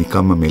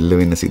නිකම්ම මෙල්ල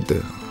වෙන්න සිද්ධ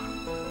වෙනවා.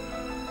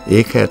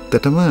 ඒක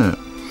ඇත්තටම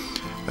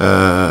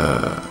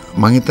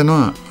මම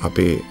හිතනවා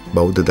අපේ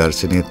බෞද්ධ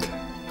දර්ශනයේත්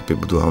අපේ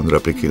බුදුහාමුදුර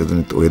අපේ කියලා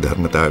දුන්නත් ওই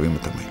ධර්මතාවයම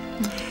තමයි.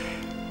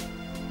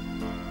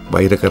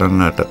 වෛර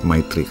කරන්නාටත්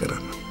මෛත්‍රී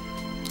කරන්න.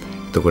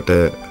 එතකොට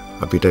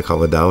අපිට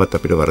කවදාවත්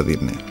අපිට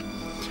වරදින්නේ නැහැ.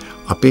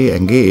 අපේ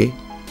ඇඟ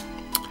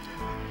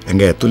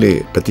ඇතුලේ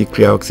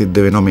ප්‍රතික්‍රියාවක් සිද්ධ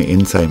වෙනවා මේ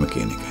එන්සයිම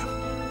කියන එක.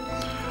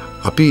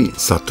 අපි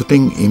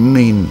සතුටෙන්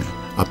ඉන්න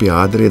අපි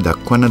ආදරය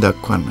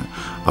දක්වන්න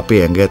අපේ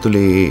ඇඟ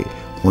ඇතුලේ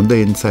හොඳ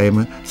එන්සයිම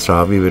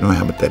ශ්‍රාව්‍ය වෙනවා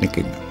හැම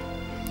තැනකින්ම.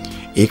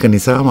 ඒක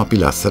නිසාම අපි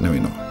ලස්සන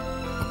වෙනවා.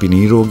 අපි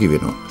නිරෝගී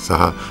වෙනවා. සහ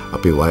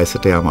අපේ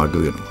වයසට යාම අඩු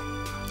වෙනවා.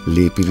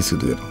 ලේ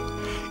පිරිසිදු වෙනවා.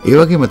 ඒ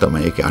වගේම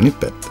තමයි ඒකේ අනිත්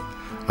පැත්ත.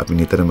 අපි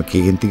නිතරම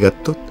කේන්ති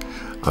ගත්තොත්,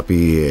 අපි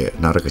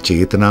නරක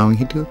චේතනාවෙන්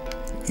හිටියොත්,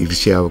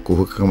 ඊර්ෂ්‍යාව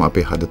කුහකකම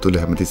අපේ හද තුල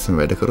හැමතිස්සෙම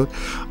වැඩ කරොත්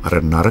අර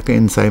නරක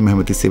එන්සයිම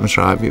හැමතිස්සෙම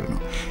ශ්‍රාව්‍ය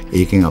වෙනවා.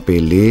 ඒකෙන් අපේ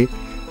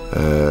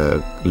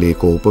ලේ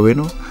කෝප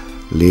වෙනවා,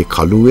 ලේ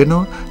කළු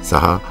වෙනවා සහ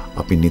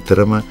අපි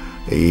නිතරම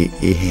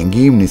ඒ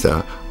හැඟීම් නිසා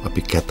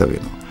අපි කැත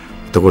වෙනවා.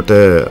 එතකොට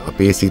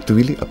අපේ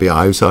සිතුවිලි, අපේ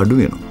ආයුෂ අඩු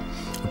වෙනවා.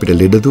 අපිට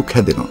ලෙඩ දුක්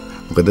හැදෙනවා.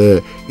 මොකද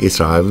ඒ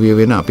ශ්‍රාව්‍ය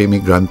වෙන අපේ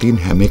මේ ග්‍රන්ථීන්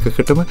හැම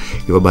එකකටම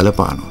ඒව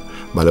බලපානවා.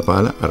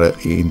 බලපාලා අර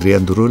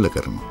ඉන්ද්‍රියන් දුර්වල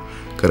කරනවා.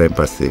 කරෙන්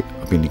පස්සේ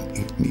අපි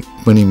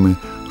ඉක්මනින්ම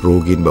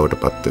රෝගීන් බවට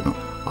පත් වෙනවා.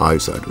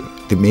 ආයුෂ අඩු වෙනවා.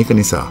 ඉතින් මේක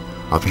නිසා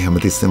අපි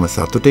හැමතිස්සෙම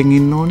සතුටෙන්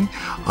ඉන්න ඕනේ,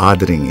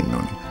 ආදරෙන් ඉන්න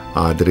ඕනේ.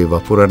 ආදරේ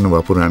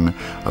වපුරන්න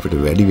අපිට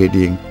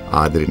වැඩියෙන්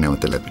ආදරේ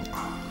නැවත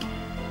ලැබෙනවා.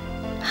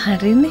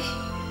 හරිනේ.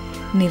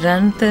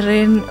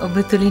 නිරන්තරයෙන් ඔබ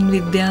තුලින්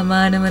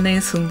විද්‍යාමාන වන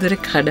සුන්දර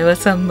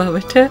කඩවසම්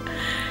බවට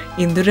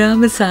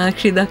ඉන්ද්‍රාම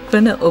සාක්ෂි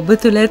දක්වන ඔබ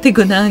තුල ඇති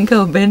ගුණාංග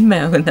ඔබෙන්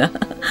මැවුණා.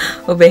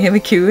 ඔබ එහෙම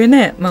කිව්වේ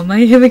නෑ,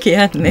 මමයි එහෙම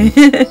කියන්නේ.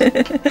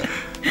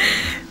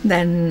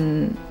 දැන්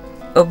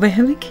ඔබ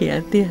එහෙම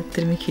කියද්දී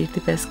ඇත්තටම කීර්ති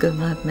පැස්කල්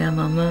මහත්මයා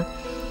මම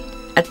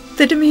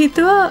ඇත්තටම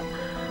හිතුවා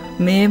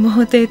මේ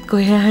මොහොතේත්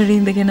කොහේ හරි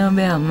ඉඳගෙන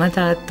ඔබේ අම්මා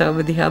තාත්තා ඔබ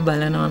දිහා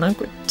බලනවා නම්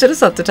කොච්චර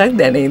සතුටක්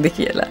දැනෙයිද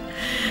කියලා.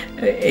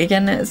 ඒ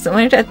කියන්නේ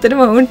සමහරට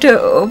ඇත්තටම වුන්ට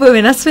ඔබ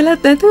වෙනස්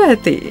වෙලත් නැතුව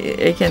ඇති.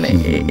 ඒ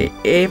කියන්නේ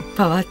ඒ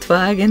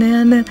පවත්වාගෙන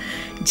යන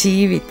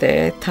ජීවිතය,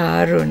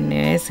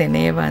 තාරුණ්‍ය,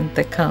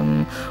 සෙනෙහවන්තකම්,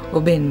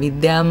 ඔබෙන්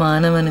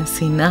විද්‍යාමාන වන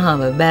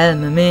සිනහව,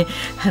 බැල්ම, මේ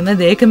හැම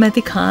දෙයකම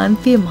ඇති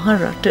කාන්තිය මහ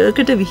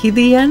රටකට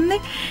විහිදී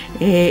යන්නේ.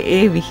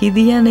 ඒ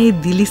විහිදී යන ඒ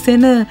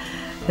දිලිසෙන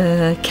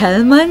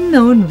කැල්මන්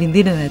ඔවුන්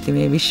විඳිනවා ඇති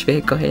මේ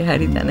විශ්වයේ කොහේ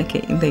හරි තැනක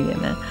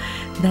ඉඳගෙන.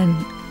 දැන්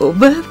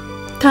ඔබ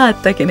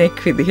තාත්තා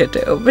කෙනෙක් විදිහට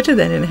ඔබට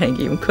දැනෙන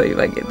හැඟීම් කොයි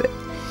වගේද?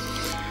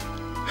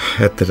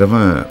 ඇත්තටම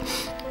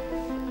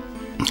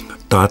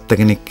තාත්තා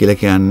කෙනෙක් කියලා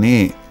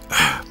කියන්නේ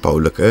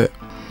පවුලක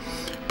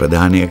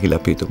ප්‍රධානියා කියලා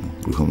අපි හිතමු.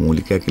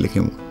 ගෘහමූලිකයා කියලා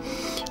කියමු.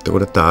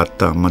 එතකොට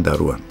තාත්තා, අම්මා,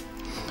 දරුවන්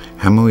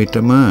හැම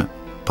විටම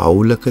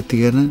පවුලක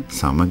තියෙන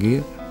සමගිය,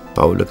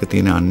 පවුලක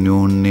තියෙන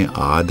අන්‍යෝන්‍ය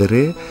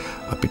ආදරය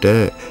අපිට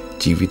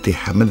ජීවිතේ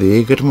හැම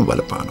දෙයකටම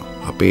බලපානවා.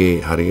 අපේ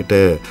හරියට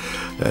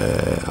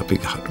අපි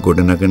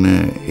ගොඩනගන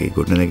ඒ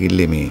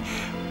ගොඩනැගිල්ලේ මේ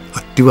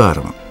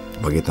අත්තිවාරම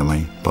වගේ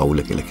තමයි පවුල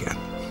කියලා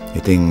කියන්නේ.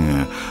 ඉතින්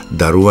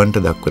දරුවන්ට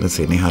දක්වන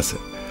සෙනෙහස,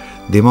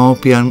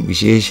 දෙමව්පියන්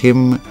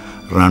විශේෂයෙන්ම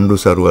රණ්ඩු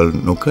සරුවල්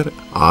නොකර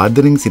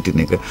ආදරෙන් සිටින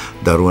එක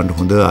දරුවන්ට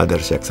හොඳ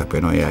ආදර්ශයක්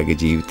සපයනවා. එයාගේ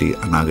ජීවිතේ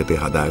අනාගතය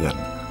හදාගන්න.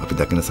 අපි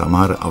දකින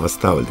සමහර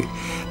අවස්ථාවලදී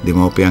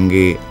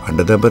දෙමව්පියන්ගේ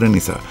අඬදබර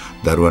නිසා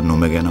දරුවන්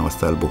නොමග යන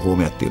අවස්ථාවල්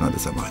බොහෝමයක්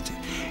තියෙනවා සමාජයේ.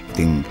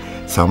 ඉතින්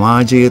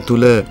සමාජය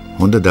තුල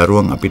හොඳ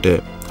දරුවන් අපිට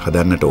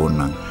හදන්නට ඕන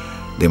නම්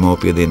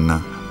දෙමව්පිය දෙන්න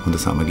හොඳ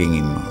සමගින්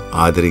ඉන්නවා,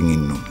 ආදරෙන්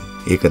ඉන්නවා.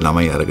 ඒක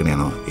ළමයි අරගෙන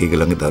යනවා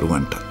ඒගොල්ලන්ගේ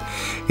දරුවන්ට.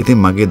 ඉතින්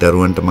මගේ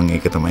දරුවන්ට මම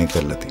ඒක තමයි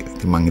කරලා තියෙන්නේ.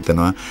 ඉතින් මම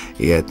හිතනවා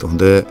ඒ ඇත්ත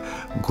හොඳ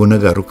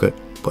ගුණගරුක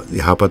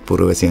යහපත්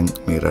පුරවැසියන්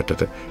මේ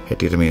රටට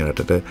හැටියට මේ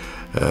රටට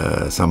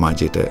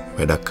සමාජයට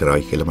වැඩක්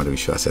කරවයි කියලා මට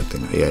විශ්වාසයක්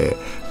තියෙනවා. ඒ අය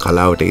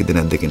කලාවට ඉද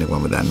නැද්ද කියන එක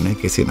මම දන්නේ නැහැ.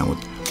 කෙසේ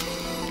නමුත්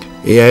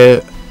ඒ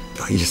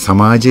අය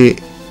සමාජයේ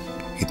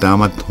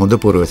ඉතාමත් හොඳ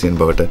පුරවැසියන්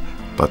බවට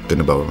පත්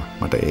වෙන බව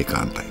මට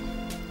ඒකාන්තයි.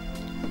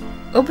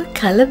 ඔබ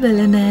කලබල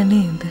නෑ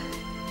නේද?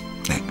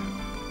 නෑ.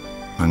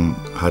 මං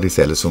හරි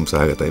සැලසුම්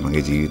සහගතයි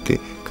මගේ ජීවිතේ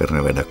කරන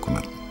වැඩක්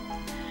වුණත්.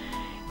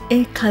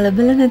 ඒ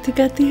කලබල නැති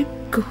ගතිය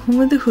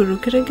කොහොමද හුරු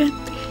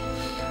කරගත්තේ?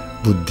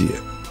 බුද්ධිය.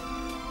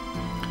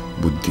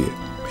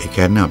 ඒ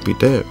කියන්නේ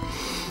අපිට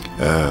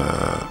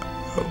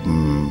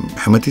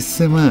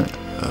හැමතිස්සෙම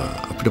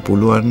අපිට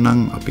පුළුවන් නම්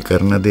අපි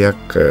කරන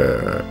දෙයක්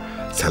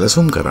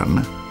සැලසුම් කරන්න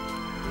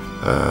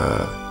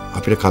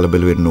අපිට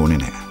කලබල වෙන්න ඕනේ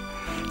නැහැ.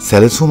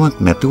 සැලසුමක්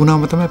නැති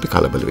වුණාම තමයි අපි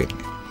කලබල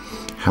වෙන්නේ.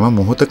 හැම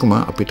මොහොතකම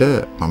අපිට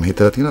මම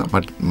හිතලා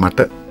තියෙනවා මට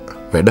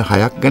වැඩ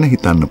 6ක් ගැන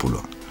හිතන්න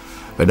පුළුවන්.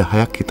 වැඩ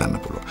 6ක් හිතන්න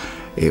පුළුවන්.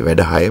 ඒ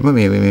වැඩ 6ම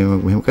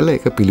මෙහෙම කළා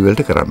ඒක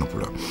පිළිවෙලට කරන්න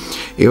පුළුවන්.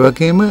 ඒ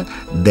වගේම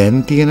දැන්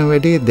තියෙන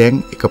වැඩේ දැන්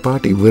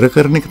එකපාරට ඉවර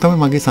කරන එක තමයි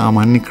මගේ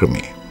සාමාන්‍ය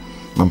ක්‍රමය.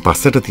 මම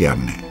පස්සට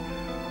තියන්නේ.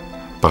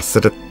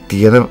 පස්සට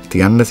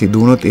තියන්න සිදු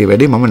වුණොත් ඒ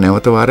වැඩේ මම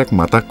නැවත වාරයක්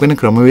මතක් වෙන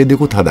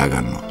ක්‍රමවේදයකුත් හදා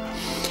ගන්නවා.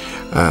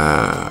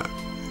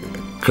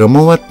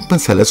 ක්‍රමවත්ම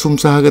සැලසුම්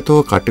සහගතව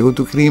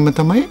කටයුතු කිරීම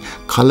තමයි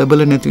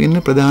කලබල නැති වෙන්න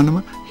ප්‍රධානම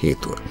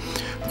හේතුව.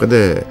 මොකද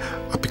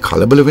අපි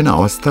කලබල වෙන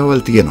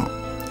අවස්ථාවල් තියෙනවා.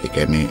 ඒ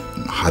කියන්නේ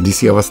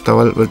හදිසි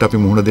අවස්ථාවල් වලට අපි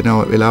මුහුණ දෙන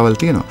වෙලාවල්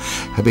තියෙනවා.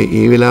 හැබැයි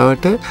ඒ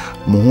වෙලාවට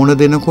මුහුණ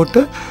දෙනකොට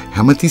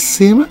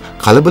හැමතිස්සෙම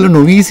කලබල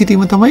නොවී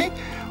සිටීම තමයි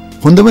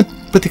හොඳම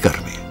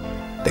ප්‍රතිකර්මය.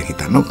 දැන්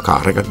හිතන්න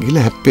කාර් එකක්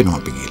ගිහලා හැප්පෙනවා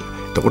අපි ගිහලා.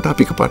 එතකොට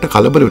අපි එකපාරට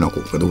කලබල වෙනවා.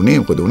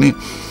 මොකද උනේ?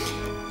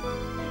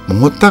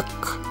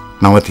 මොහොතක්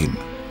නවතින්න.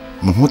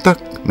 මොහොතක්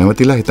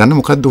නැවතිලා හිතන්න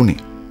මොකක්ද උනේ?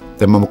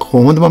 දැන් මම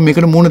කොහොමද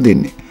මේකට මුහුණ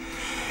දෙන්නේ?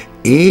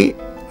 ඒ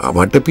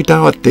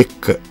වටපිටාවත්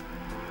එක්ක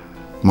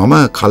මම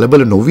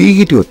කලබල නොවී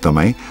හිටියොත්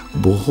තමයි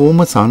බොහොම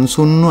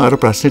සංසුන්ව අර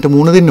ප්‍රශ්නෙට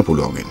මුහුණ දෙන්න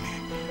පුළුවන් වෙන්නේ.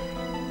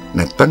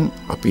 නැත්තම්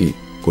අපි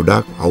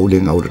ගොඩාක්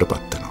අවුලෙන්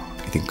අවුලටපත් වෙනවා.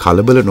 ඉතින්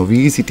කලබල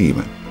නොවී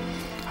සිටීම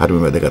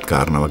හරිම වැදගත්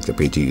කාරණාවක්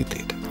අපේ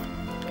ජීවිතේට.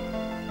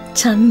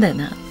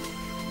 චන්දන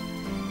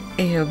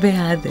ඒ ඔබේ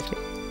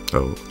ආදරේ.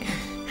 ඔව්.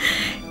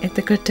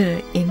 එතකොට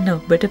ඉන්න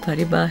ඔබට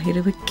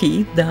පරිබාහිරව කී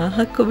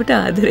දහහක් ඔබට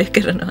ආදරය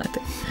කරනවාද?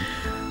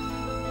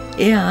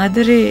 ඒ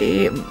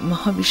ආදරේ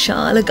මහ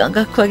විශාල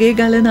ගඟක් වගේ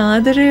ගලන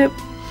ආදරය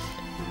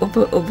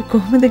ඔබ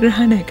කොහොමද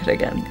ග්‍රහණය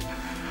කරගන්නේ?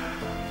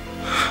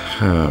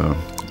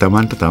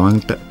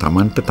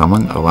 තමන්ට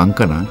තමන් අවංක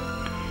නම්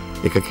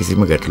ඒක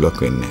කිසිම ගැටලුවක්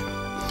වෙන්නේ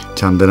නැහැ.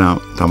 චන්දනා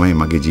තමයි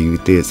මගේ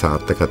ජීවිතයේ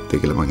සාර්ථකත්වය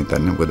කියලා මම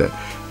හිතන්නේ. මොකද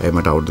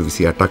මට අවුරුදු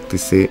 28ක්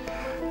තිස්සේ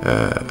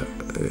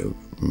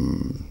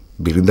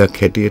බිරිඳක්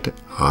හැටියට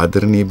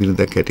ආදරණීය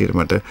බිරිඳක් හැටියට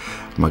මට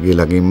මගේ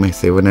ළඟින්ම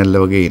සෙවණැල්ල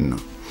වගේ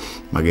ඉන්නවා.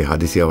 මගේ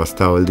හදිසි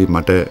අවස්ථාවලදී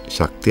මට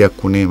ශක්තියක්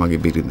වුණේ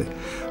මගේ බිරිඳ.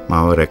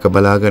 මාව රැක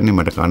බලාගන්නේ,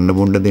 මට කන්න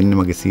බොන්න දෙන්නේ,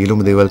 මගේ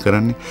සියලුම දේවල්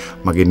කරන්නේ.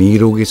 මගේ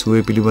නිරෝගී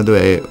සුවය පිළිබඳව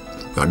ඇය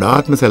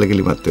වඩාත්ම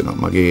සැලකිලිමත් වෙනවා.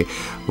 මගේ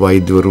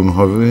වෛද්‍යවරුන්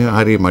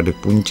හරි මට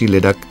පුංචි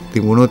ලෙඩක්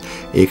තිබුණොත්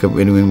ඒක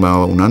වෙනුවෙන්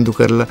මාව උනන්දු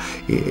කරලා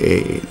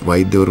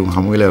වෛද්‍යවරුන්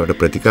හමු වෙලා ඒවට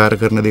ප්‍රතිකාර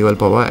කරන දේවල්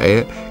පවා ඇය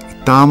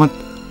ඉතාමත්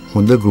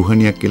හොඳ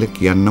ගෘහණියක් කියලා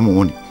කියන්නම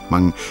ඕනේ.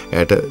 මං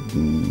ඇයට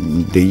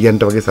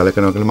දෙයියන්ට වගේ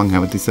සලකනවා කියලා මං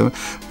හැමතිස්සම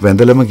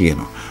වැඳලම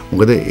කියනවා.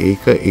 මොකද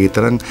ඒක ඒ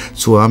තරම්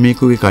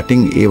ස්වාමියෙකුගේ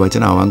කටින් ඒ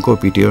වචන අවංකව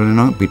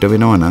පිට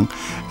වෙනවා නම්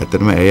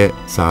ඇත්තටම ඇය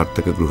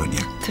සාර්ථක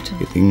ගෘහණියක්.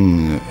 ඉතින්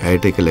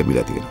ඇයට ඒක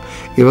ලැබිලා තියෙනවා.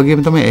 ඒ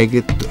වගේම තමයි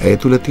ඇය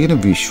තුළ තියෙන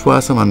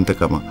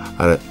විශ්වාසවන්තකම,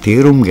 අර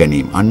තේරුම්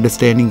ගැනීම,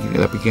 අන්ඩර්ස්ටෑන්ඩින්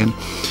කියලා අපි කියන්නේ.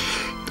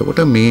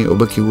 එතකොට මේ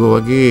ඔබ කිව්වා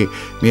වගේ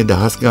මේ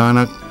දහස්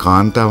ගාණක්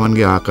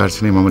කාන්තාවන්ගේ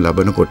ආකර්ෂණය මම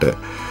ලබනකොට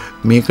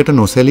මේකට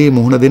නොසැලී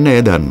මුහුණ දෙන්න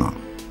ඇය දන්නවා.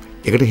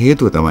 ඒකට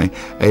හේතුව තමයි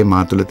ඇයි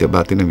මා තුළ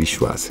තිබා තියෙන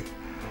විශ්වාසය.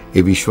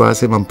 ඒ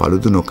විශ්වාසය මම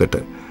paludu නොකට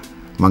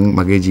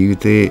මගේ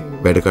ජීවිතේ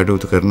වැඩ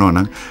කටයුතු කරනවා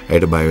නම්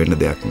ඇයට බය වෙන්න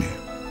දෙයක් නැහැ.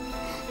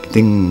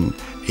 ඉතින්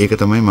ඒක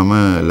තමයි මම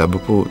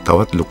ලැබපු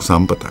තවත් ලොකු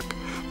සම්පතක්.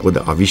 මොකද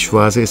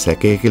අවිශ්වාසයේ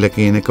සැකය කියලා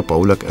කියන එක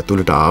පවුලක්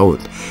ඇතුළට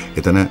ආවොත්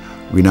එතන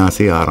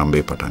විනාශයේ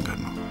ආරම්භය පටන්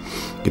ගන්නවා.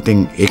 ඉතින්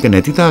ඒක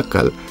නැති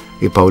තාක්කල්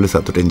ඒ පවුල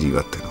සතුටෙන්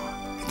ජීවත් වෙනවා.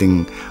 ඉතින්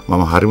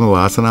මම හරිම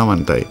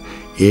වාසනාවන්තයි.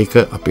 ඒක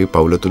අපේ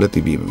පවුල තුළ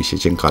තිබීම.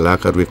 විශේෂයෙන්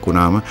කලාකරුවෙක්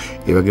වුණාම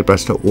ඒ වගේ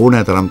ප්‍රශ්න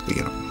ඕනෑ තරම්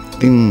තියෙනවා.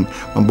 ඉතින්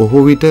මම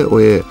බොහෝ විට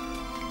ඔය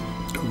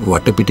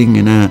වටපිටින්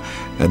එන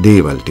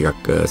දේවල්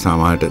ටිකක්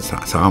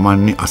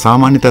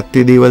අසාමාන්‍ය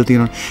තත්ත්වයේ දේවල්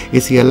තියෙනවා.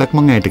 ඒ සියල්ලක්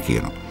මම ඇයට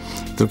කියනවා.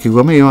 ඒක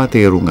කිව්වම ඒවා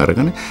තේරුම්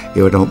අරගෙන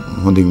ඒවට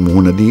හොඳින්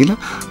මුහුණ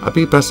දීලා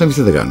අපි ප්‍රශ්න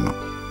විසඳ ගන්නවා.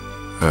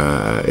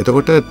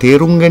 එතකොට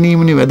තේරුම්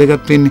ගැනීමනේ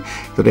වැදගත් වෙන්නේ.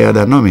 ඒතකොට එයා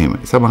දන්නවා මෙහෙම.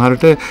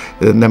 සමහරට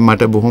දැන්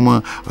මට බොහොම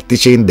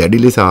අතිශයින් දැඩි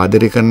ලෙස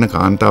ආදරය කරන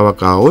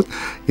කාන්තාවක් ආවොත්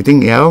ඉතින්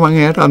එයාව මම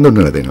එයාට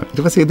අඳුන්වලා දෙනවා.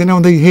 ඊට පස්සේ එදින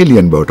හොඳ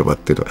හේලියන් බවට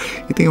පත් වෙනවා.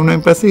 ඉතින්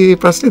උනෙන් පස්සේ මේ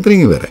ප්‍රශ්නේ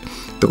ඉතින් ඉවරයි.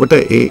 එතකොට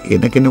ඒ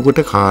එන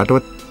කෙනෙකුට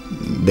කාටවත්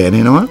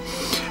දැනෙනවා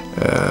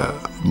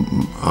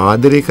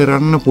ආදරය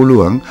කරන්න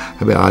පුළුවන්.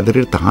 හැබැයි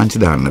ආදරයට තහංචි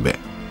දාන්න බෑ.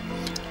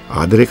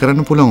 ආදරය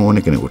කරන්න පුළුවන් ඕන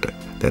කෙනෙකුට.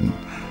 දැන්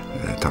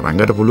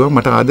තරංගට පුළුවන්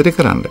මට ආදරය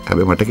කරන්න.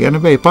 හැබැයි මට කියන්න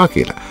බෑ එපා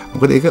කියලා.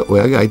 මොකද ඒක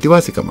ඔයාගේ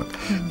අයිතිවාසිකමක්.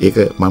 ඒක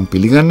මම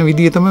පිළිගන්න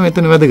විදිය තමයි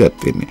මෙතන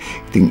වැදගත් වෙන්නේ.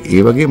 ඉතින්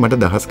ඒ වගේ මට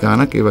දහස්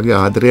ගාණක් ඒ වගේ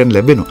ආදරයන්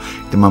ලැබෙනවා.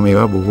 ඉතින් මම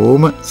ඒවා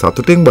බොහොම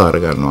සතුටින් බාර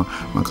ගන්නවා.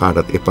 මම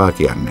කාටවත් එපා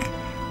කියන්නේ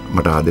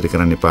මට ආදරය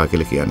කරන්න එපා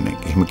කියලා කියන්නේ.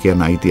 එහෙම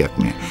කියන්න අයිතියක්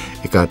නෑ.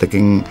 ඒක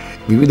අතකින්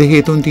විවිධ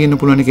හේතුන් තියෙන්න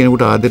පුළුවන්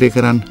කෙනෙකුට ආදරය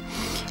කරන්න.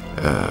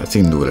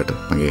 සින්දුවලට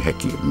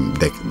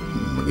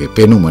මගේ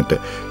පෙනුමට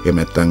එහෙම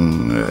නැත්නම්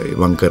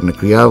වං කරන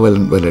ක්‍රියාවල්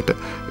වලට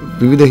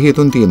විවිධ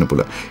හේතුන් තියෙන්න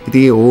පුළුවන්.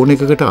 ඉතින් ඒ ඕන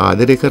එකකට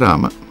ආදරය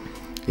කරාම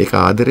ඒක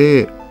ආදරේ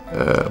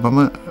මම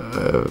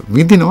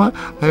විඳිනවා.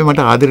 හැබැයි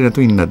මට ආදරේ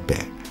නැතුව ඉන්නත්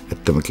බෑ.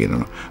 ඇත්තම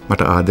කියනවා.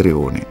 මට ආදරේ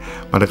ඕනේ.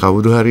 මට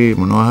කවුරු හරි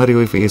මොනවා හරි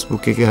ওই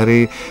Facebook එකේ හරි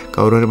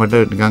කවුරු හරි මට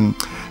නිකන්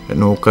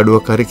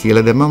නෝකඩුවක් හරි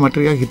කියලා දැම්මම මට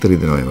ටිකක් හිත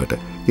රිදෙනවා ඒවට.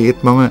 ඒත්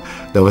මම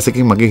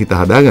දවසකින් මගේ හිත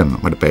හදා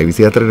ගන්නවා. මට පැය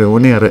 24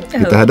 ඕනේ අර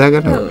හිත හදා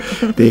ගන්නවා.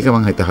 ඒක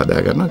මම හිත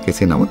හදා ගන්නවා.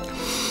 කෙසේ නමුත්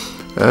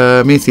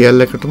මේ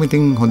සියල්ලකටම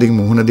ඉතින් හොඳින්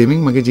මුහුණ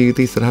දෙමින් මගේ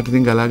ජීවිතය ඉස්සරහට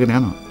ඉතින් ගලාගෙන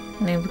යනවා.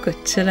 නේ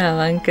කොච්චර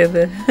අවංකද.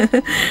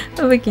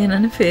 ඔබ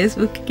කියනන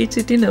Facebook එකේ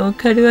චුටි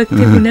නෝකඩුවක්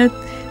තිබුණත්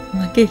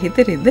මගේ හිත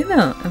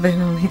රිදෙනවා.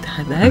 හැබැයි මම හිත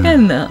හදා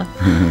ගන්නවා.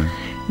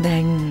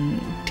 දැන්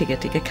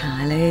ටික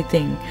කාලේ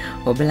ඉතින්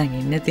ඔබ ළඟ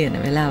ඉන්න තියෙන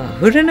වෙලාව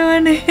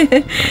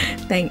අහුරනවනේ.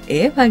 දැන්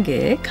ඒ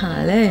වගේ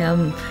කාලය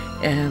යම්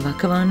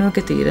වකවානුවක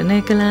තීරණය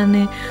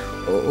කළානේ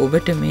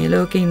ඔබට මේ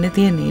ලෝකෙ ඉන්න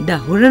තියෙන ඉඩ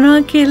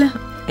අහුරනවා කියලා.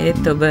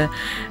 ඒත් ඔබ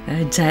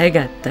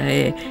ජයගත්තා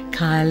ඒ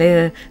කාලය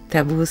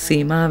තැබූ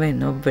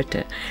සීමාවෙන් ඔබට.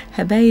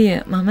 හැබැයි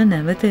මම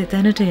නැවත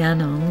එතැනට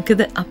යනවා.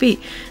 මොකද අපි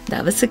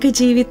දවසක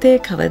ජීවිතේ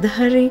කවදා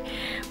හරි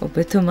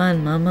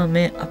ඔබතුමාන් මම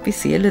මේ අපි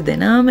සියලු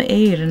දෙනාම ඒ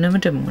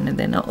ඉරණමට මුහුණ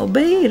දෙනවා. ඔබ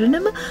ඒ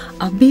ඉරණම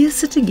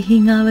අභියසට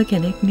ගිහින් ආව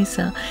කෙනෙක්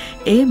නිසා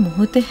ඒ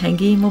මොහොතේ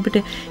හැඟීම් ඔබට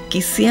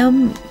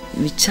කිසියම්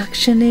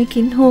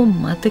විචක්ෂණයකින් හෝ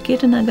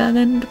මතකයට නගා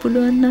ගන්න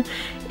පුළුවන් නම්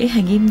ඒ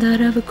හැඟීම්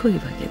ධාරාව කොයි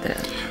වගේද?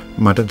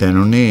 මට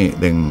දැනුනේ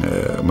දැන්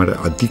මට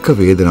අධික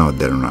වේදනාවක්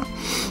දැනුණා.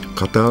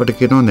 කතාවට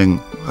කියනවා දැන්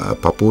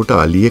පපුවට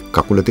අලියෙක්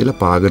කකුල තියලා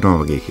පාගනවා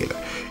වගේ කියලා.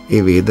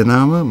 ඒ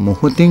වේදනාව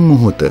මොහොතින්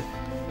මොහොත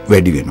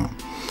වැඩි වෙනවා.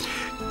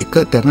 එක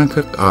තැනක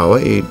ආව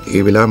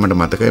ඒ වෙලාව මට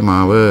මතකයි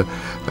මාව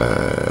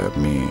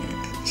මේ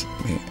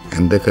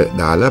ඇඳක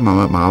දාලා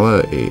මාව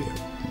ඒ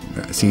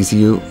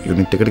CCU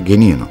යුනිට් එකට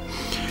ගෙනියනවා.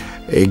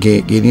 ඒ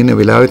ගෙනියන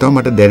වෙලාවේ තමයි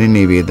මට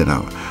දැනෙන්නේ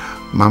වේදනාව.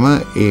 මම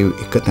ඒ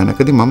එක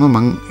තැනකදී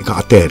මම එක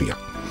අතෑරියා.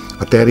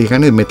 අතෑරිය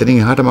කියන්නේ මෙතනින්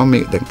එහාට මම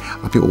දැන්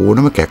අපි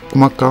ඕනම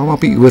කැක්කමක් ආවම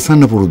අපි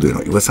ඉවසන්න පුරුදු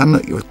වෙනවා. ඉවසන්න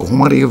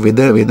කොහොම හරි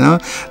වේදනාව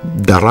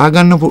දරා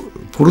ගන්න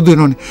පුරුදු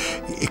වෙනෝනේ.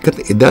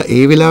 එදා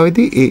ඒ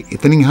වෙලාවේදී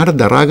එතනින් එහාට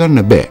දරා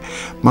ගන්න බෑ.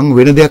 මං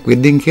වෙන දෙයක්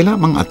වෙද්දින් කියලා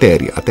මං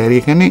අතෑරියා.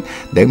 අතෑරිය කියන්නේ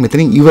දැන්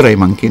මෙතනින් ඉවරයි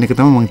මං කියන එක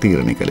තමයි මං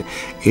තීරණය කළේ.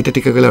 ඊට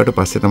ටික වෙලාවට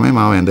පස්සේ තමයි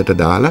මාව ඇඳට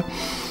දාලා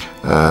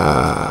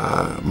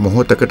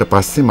මොහොතකට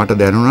පස්සේ මට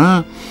දැනුණා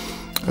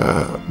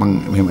මං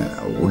මෙහෙම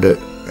උඩ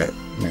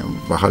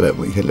වහල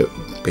ඉහළ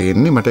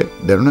පේන්නේ මට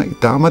දැනුණා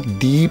ඉතාමත්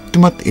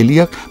දීප්තිමත්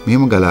එළියක්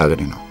මෙහෙම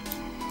ගලාගෙන එනවා.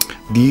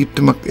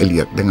 දීප්තිමත්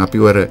එළියක්. දැන් අපි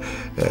වර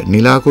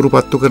නිලාකුරු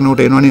පත්තු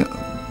කරනකොට එනවනේ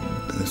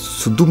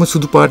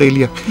සුදු පාට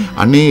එළියක්.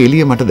 අනේ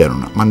එළිය මට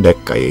දැනුණා. මම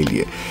දැක්කා ඒ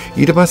එළිය.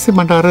 ඊට පස්සේ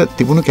මට අර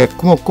තිබුණු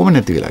කැක්කුම ඔක්කොම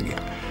නැති වෙලා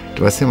ගියා.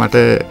 ඊට පස්සේ මට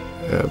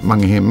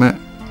මං එහෙම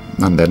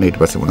මම දැන් ඊට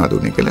පස්සේ මොනවද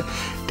උනේ කියලා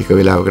ටික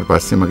වෙලාවකට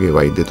පස්සේ මගේ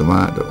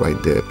වෛද්‍යතුමා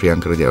වෛද්‍ය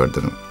ප්‍රියංකර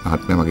ජයවර්ධන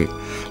මහත්මයා මගේ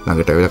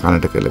ළඟට ඇවිල්ලා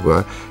කනට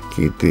කියලා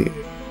කීර්ති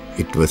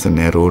it was a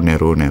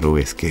narrow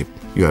escape.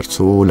 You are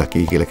so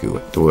lucky කියලා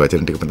කිව්වා. ඒ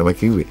වචන ටික තමයි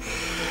කිව්වේ.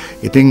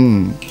 ඉතින්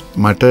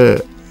මට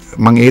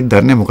මම ඒත්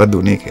දන්නේ මොකක්ද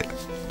උනේ කියලා.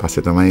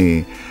 පස්සේ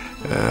තමයි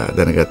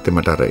දැනගත්තේ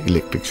මට අර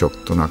ඉලෙක්ට්‍රික් ෂොක්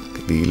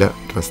 3ක් දීලා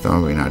ඊට පස්සේ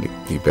තමයි විනාඩි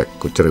කිහිපයක්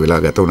කොච්චර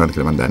වෙලා ගත වුණාද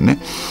කියලා මම දන්නේ.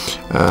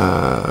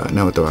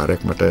 නැවත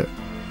වාරයක් මට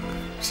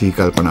සී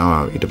කල්පනාව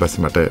ආවා. ඊට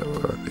පස්සේ මට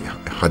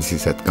හදිසි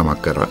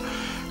සැත්කමක්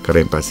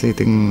කරෙන් පස්සේ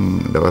ඉතින්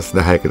දවස්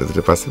 10කට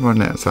විතර පස්සේ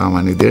මම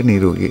සාමාන්‍ය විදිහට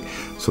නිරෝගී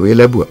සුවය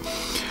ලැබුවා.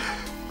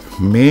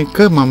 මේක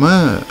මම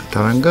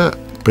තරංග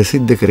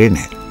ප්‍රසිද්ධ කරේ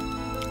නැහැ.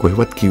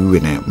 කොහෙවත්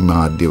කිව්වේ නැහැ.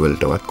 මාධ්‍ය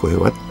වලටවත්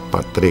කොහෙවත්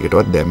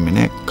පත්තරයකටවත් දැම්මේ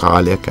නැහැ.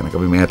 කාලයක් යනකම්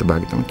අපි මෙයාට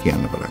භාගිතම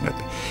කියන්න පටන්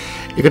ගත්තා.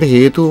 ඒකට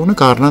හේතු වුණ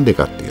කාරණා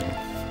දෙකක් තියෙනවා.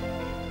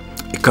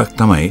 එකක්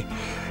තමයි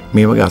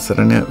මේ වගේ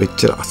අසරණ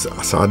වෙච්ච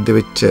අසාධ්‍ය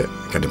වෙච්ච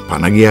කියන්නේ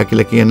පණ ගියා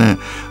කියලා කියන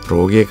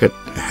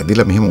රෝගයකට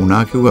හැදිලා මෙහෙම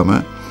වුණා කිව්වම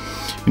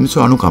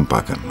මිනිස්සු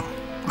අනුකම්පා කරනවා.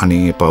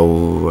 අනේ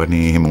පව්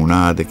අනේ එහෙම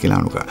වුණාද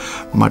කියලා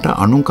මට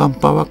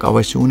අනුකම්පාවක්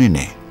අවශ්‍ය වුණේ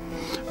නැහැ.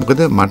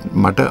 මොකද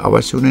මට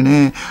අවශ්‍ය වුණේ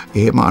නැහැ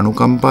එහෙම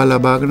අනුකම්පා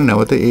ලබාගෙන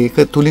නැවත ඒක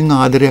තුලින්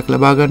ආදරයක්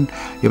ලබා ගන්න.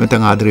 එහෙම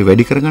නැත්නම් ආදරේ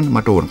වැඩි කරගන්න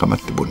මට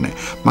ඕනකමක් තිබුණේ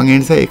නැහැ. මම ඒ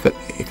නිසා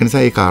ඒක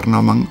නිසා ඒ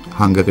කාරණාව මම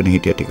හංගගෙන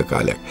හිටියා ටික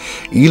කාලයක්.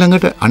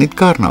 ඊළඟට අනිත්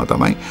කාරණාව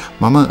තමයි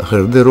මම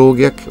හෘද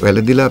රෝගයක්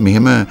වැළඳිලා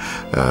මෙහෙම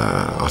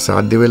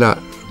අසාධ්‍ය වෙලා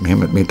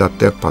මෙහෙම මේ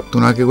තත්ත්වයක් පත්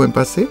වුණා කියුවෙන්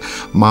පස්සේ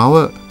මාව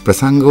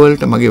ප්‍රසංග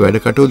වලට මගේ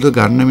වැඩ කටයුතු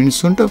ගන්න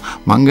මිනිස්සුන්ට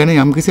මං ගැන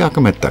යම්කිසි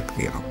අකමැත්තක්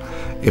තියෙනවා.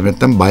 එහෙම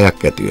නැත්නම්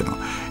බයක් ඇති වෙනවා.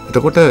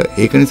 එතකොට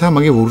ඒක නිසා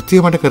මගේ වෘත්තිය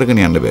මට කරගෙන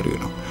යන්න බැරි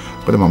වෙනවා.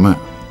 මොකද මම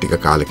ටික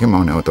කාලෙකින්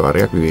මම නැවත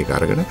වාරයක් විවේක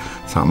අරගෙන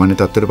සාමාන්‍ය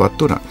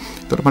තත්ත්වයටපත් වුණා.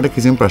 එතකොට මට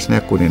කිසිම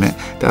ප්‍රශ්නයක් වුණේ නැහැ.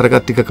 ඒ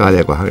අරකට ටික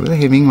කාලයක් වහගෙන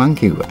හෙමින් මං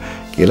කිව්වා.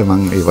 කියලා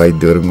මං ඒ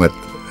වෛද්‍යවරුන්වත්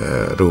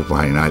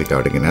රූපවාහිනී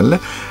නාලිකාවට ගෙනල්ලා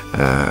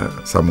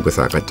සමුඛ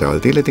සාකච්ඡාවල්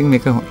තියලා ඉතින්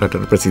මේක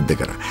රටට ප්‍රසිද්ධ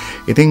කරා.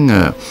 ඉතින්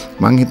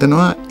මං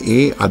හිතනවා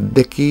ඒ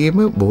අත්දැකීම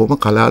බොහොම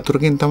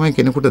කලාතුරකින් තමයි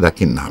කෙනෙකුට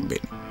දකින්න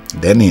හම්බෙන්නේ.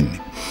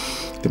 දැනෙන්නේ.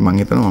 ඉතින් මං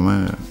හිතනවා මම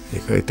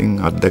ඒක ඉතින්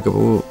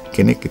අත්දකපු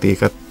කෙනෙක්. ඉතින්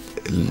ඒකත්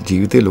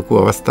ජීවිතේ ලොකු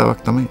අවස්ථාවක්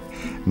තමයි.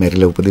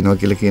 මැරිලා උපදිනවා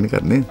කියලා කියන එක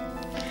නේද?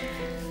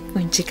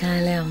 පුංචි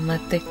කාලේ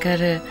අම්මත් එක්ක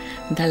අර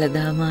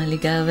දලදා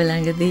මාලිගාව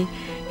ළඟදී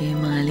ඒ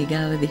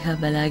මාලිගාව දිහා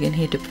බලාගෙන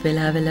හිටපු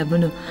වෙලාවේ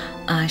ලැබුණු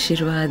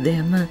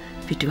ආශිර්වාදයම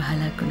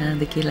පිටුවහලක්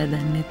වුණාද කියලා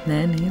දන්නෙත්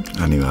නෑ නේද?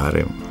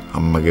 අනිවාර්යයෙන්ම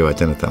අම්මගේ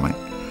වචන තමයි.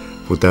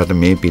 පුතාට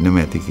මේ පිනම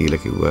ඇති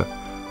කියලා කිව්වා.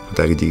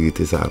 පුතාගේ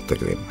ජීවිතය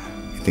සාර්ථක වෙන්න.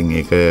 ඉතින්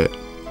ඒක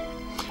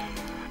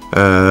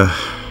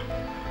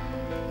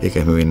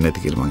හැම වෙන්නේ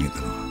නැති කියලා මම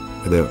හිතනවා.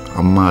 මොකද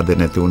අම්මා අද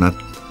නැති වුණත්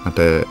මට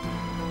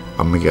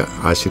අම්මගේ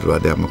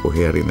ආශිර්වාදය අම්ම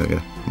කොහේ හරි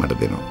ඉඳගෙන මට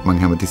දෙනවා. මම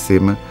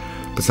හැමතිස්සෙම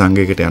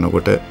ප්‍රසංගයකට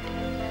යනකොට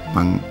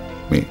මම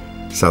මේ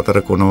සතර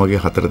කොන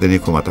වගේ 4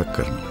 දෙනෙක්ව මතක්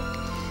කරනවා.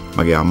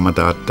 මගේ අම්මා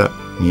තාත්තා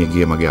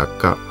මියගිය මගේ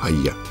අක්කා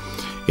අයියා.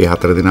 ඒ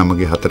 4 දෙනා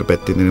මගේ 4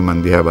 පැත්තෙන් ඉඳන්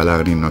මම දිහා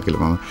බලාගෙන ඉන්නවා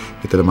කියලා මම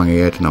හිතලා මම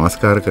ඒයට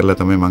නමස්කාර කරලා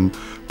තමයි මම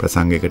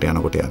ප්‍රසංගයකට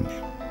යනකොට යන්නේ.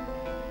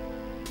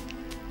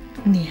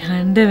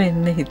 නිහඬ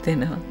වෙන්න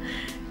හිතෙනවා.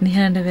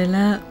 නිහඬ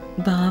වෙලා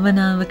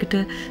භාවනාවකට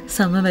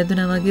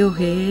සමවැදුනා වගේ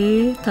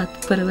ඔහේ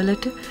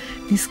තත්පරවලට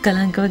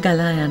නිස්කලංකව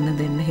ගලා යන්න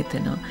දෙන්න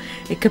හිතෙනවා.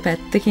 එක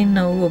පැත්තකින්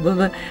ඔබව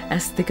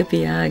ඇස් දෙක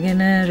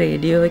පියාගෙන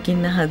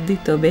රේඩියෝවකින්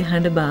අහද්දිත් ඔබේ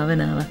හඬ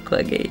භාවනාවක්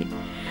වගේ.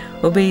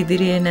 ඔබ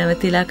ඉදිරියේ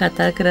නැවතිලා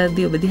කතා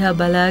කරද්දී ඔබ දිහා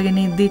බලාගෙන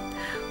ඉද්දිත්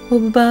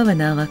ඔබ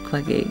භාවනාවක්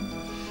වගේ.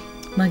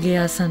 මගේ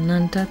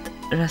ආසන්නන්ටත්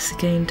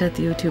රසිකයින්ටත්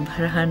YouTube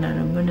හරහා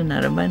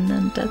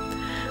නරඹන්නන්ටත්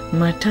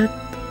මටත්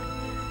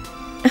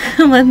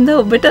මන්ද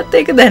ඔබටත්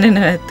ඒක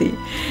දැනෙනවා ඇති.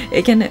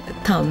 ඒ කියන්නේ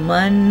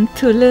තමන්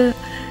තුළ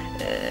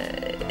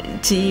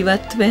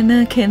ජීවත් වෙන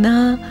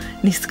කෙනා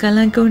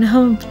නිස්කලංක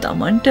වුණාම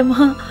තමන්ට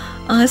මහා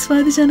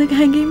ආස්වාදජනක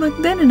හැඟීමක්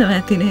දැනෙනවා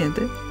ඇති නේද?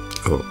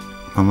 ඔව්.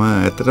 මම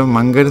ඇත්තටම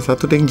මං ගැන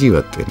සතුටින්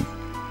ජීවත් වෙන්නේ.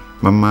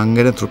 මම මං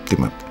ගැන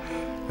තෘප්තිමත්.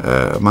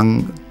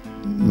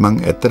 මං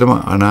ඇත්තටම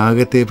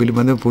අනාගතය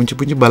පිළිබඳව පුංචි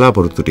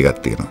බලාපොරොත්තු ටිකක්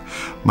තියෙනවා.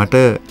 මට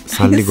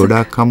සල්ලි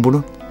ගොඩාක්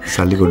හම්බුණොත්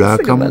සල්ලි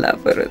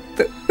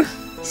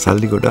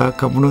ගොඩාක්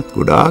හම්බුණොත්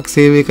ගොඩාක්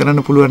සේවය කරන්න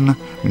පුළුවන් නම්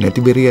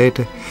නැති බැරි අයට.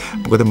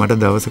 මොකද මට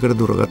දවසකට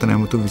දුරකථන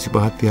ඇමතු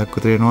 25 30ක්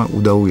විතර එනවා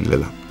උදව්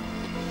ඉල්ලලා.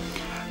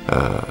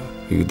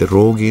 විවිධ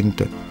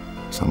රෝගීන්ට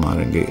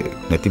සමහරගේ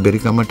නැති බැරි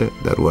කමට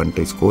දරුවන්ට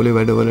ඉස්කෝලේ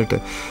වැඩවලට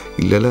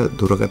ඉල්ලලා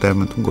දුරකථන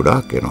ඇමතුම්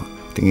ගොඩාක් එනවා.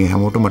 ඉතින් ඒ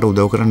හැමෝටම මට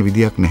උදව් කරන්න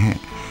විදියක් නැහැ.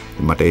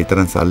 මට ඒ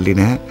තරම් සල්ලි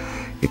නැහැ.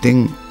 ඉතින්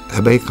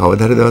හැබැයි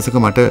කවදා හරි දවසක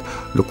මට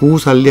ලොකු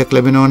සල්ලියක්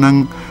ලැබෙනවා නම්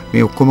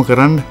මේ ඔක්කොම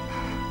කරන්න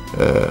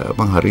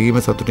මම හරියම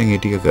සතුටින් ඒ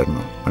ටික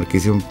කරනවා. මට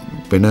කිසිම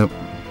වෙන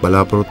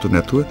බලාපොරොත්තු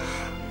නැතුව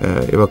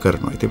ඒව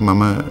කරනවා. ඉතින්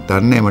මම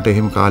දන්නේ මට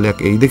එහෙම කාලයක්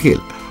එයිද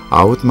කියලා.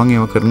 ආවොත් මම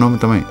ඒව කරනවම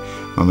තමයි.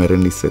 මම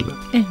මැරෙන්න ඉස්සෙල්ලා.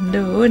 එන්න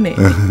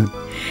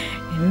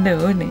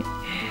ඕනේ.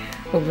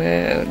 ඔබ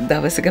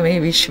දවසක මේ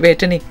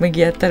විශ්වයට නික්ම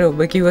ගියත් අර ඔබ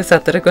කිව්ව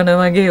සතර කොන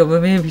වගේ ඔබ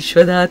මේ විශ්ව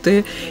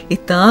ධාතුවේ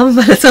ඊටාම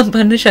බල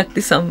සම්පන්න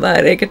ශක්ති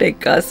සම්භාරයකට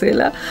එක්කාසු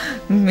වෙලා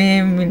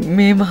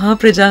මේ මහා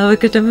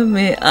ප්‍රජාවකටම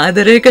මේ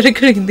ආදරය කර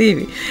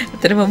ඉඳීවි.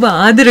 ඇත්තටම ඔබ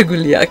ආදර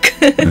ගුලියක්.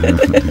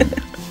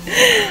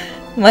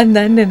 මන්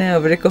දන්නේ නැහැ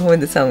ඔබට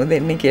කොහොමද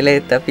සමුදෙන්නේ කියලා.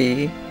 ඒත් අපි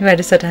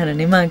වැඩසටහන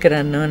නිමා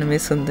කරන්න ඕන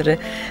මේ සුන්දර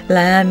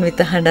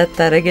ලායන්විත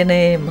හඬත් අරගෙන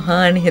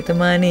මහා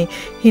නිහතමානී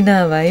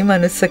හිනාවයි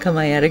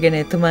මනුස්සකමයි අරගෙන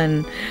එතුමන්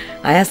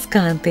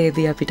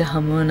අයස්කාන්තයේදී අපිට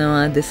හමු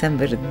වෙනවා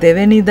දෙසැම්බර් 2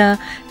 වෙනිදා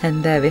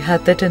හැන්දෑවේ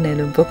 7ට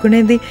නෙළුම්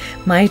පොකුණේදී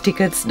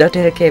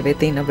mytickets.lk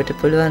වෙතින් ඔබට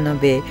පුළුවන්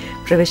ඔබේ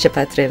ප්‍රවේශ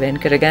පත්‍රය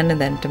වෙන් කරගන්න.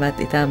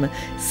 දැන්ටමත් ඊටාම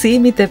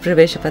සීමිත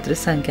ප්‍රවේශ පත්‍ර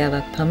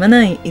සංඛ්‍යාවක්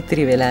පමණයි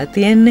ඉතිරි වෙලා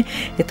තියෙන්නේ.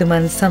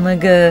 එතුමන්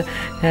සමග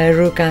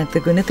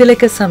රූකාන්ත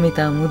ගුණතිලක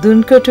සමිතා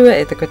මුදුන්කොටුව,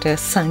 එතකොට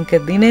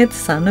සංක දිනෙත්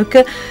සනුක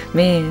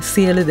මේ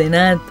සියලු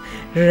දෙනාත්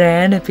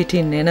රෑන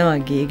පිටින් එනවා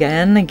ගී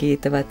ගයන්න,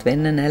 ගීතවත්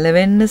වෙන්න,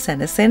 නැලවෙන්න,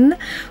 සැනසෙන්න.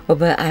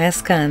 ඔබ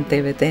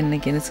අයස්කාන්තය වෙත එන්න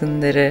කියන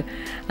සුන්දර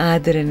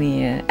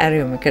ආදරණීය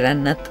ඇරයුම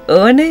කරන්නත්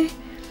ඕනේ.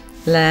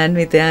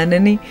 ලෑන්විත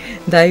යන්නනි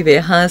දෛවය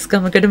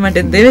හාස්කමකට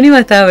මට දෙවෙනි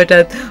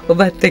වතාවටත්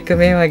ඔබත් එක්ක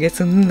මේ වගේ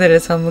සුන්දර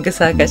සම්මුඛ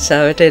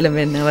සාකච්ඡාවට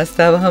එළඹෙන්න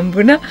අවස්ථාව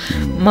හම්බුණා.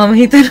 මම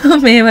හිතනවා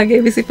මේ වගේ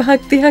 25ක්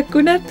 30ක්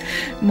වුණත්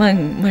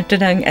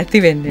මට නම්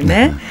ඇති වෙන්නේ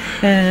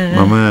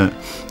නැහැ. මම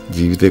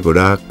ජීවිතේ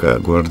ගොඩාක්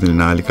ගුවන්විදුලි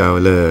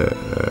නාලිකාවල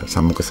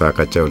සම්මුඛ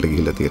සාකච්ඡාවලට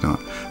ගිහිල්ලා තියෙනවා.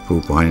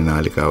 රූපවාහිනී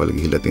නාලිකාවල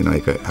ගිහිල්ලා තියෙනවා.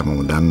 ඒක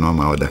හැමෝම දන්නවා.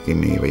 මාව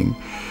දකින්නේ වෙයින්.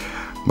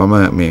 මම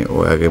මේ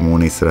ඔයගේ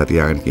මූණ ඉස්සරහ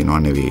තියාගෙන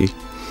කියනවා නෙවෙයි.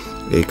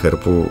 ඒ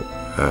කරපු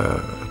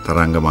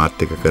තරංග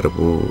මාත් එක්ක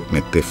කරපු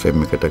net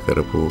FM එකට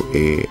කරපු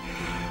ඒ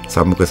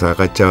සම්මුඛ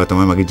සාකච්ඡාව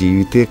තමයි මගේ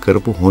ජීවිතයේ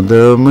කරපු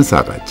හොඳම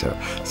සාකච්ඡාව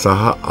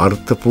සහ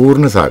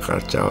අර්ථපූර්ණ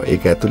සාකච්ඡාව.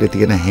 ඒක ඇතුලේ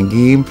තියෙන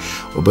හැඟීම්,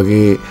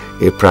 ඔබගේ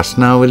ඒ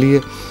ප්‍රශ්නාවලිය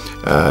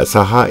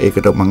සහ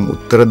ඒකට මම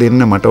උත්තර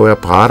දෙන්න මට ඔය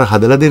පාර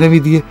හදලා දෙන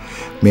විදිය,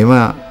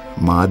 මේවා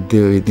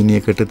මාධ්‍ය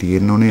වේදිනියකට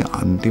තියෙන්න ඕනේ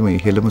අන්තිම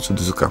ඉහළම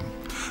සුදුසුකම්.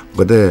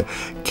 මොකද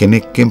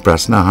කෙනෙක්ගෙන්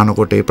ප්‍රශ්න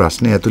අහනකොට ඒ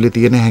ප්‍රශ්නේ ඇතුලේ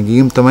තියෙන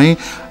හැඟීම් තමයි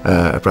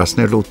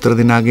ප්‍රශ්නෙට උත්තර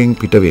දෙනාගෙන්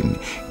පිට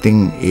වෙන්නේ. ඉතින්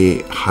ඒ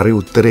හරි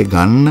උත්තරේ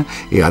ගන්න,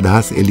 ඒ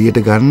අදහස් එළියට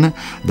ගන්න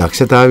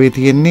දක්ෂතාවය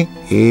තියෙන්නේ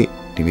ඒ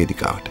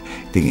නිවේදිකාවට.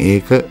 ඉතින්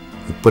ඒක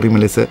උපරිම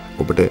ලෙස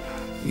ඔබට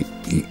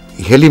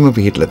ඉහෙලිම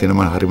පිහිටලා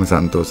තියෙනවා. මම හරිම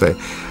සන්තෝෂයි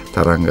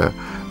තරංග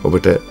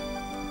ඔබට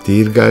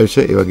දීර්ඝායුෂ,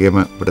 ඒ වගේම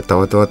ඔබට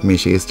තව තවත්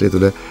මේ ශාස්ත්‍රය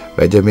තුල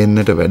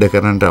වැජඹෙන්නට වැඩ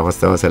කරන්නට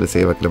අවස්ථාව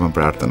සැලසේවා කියලා මම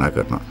ප්‍රාර්ථනා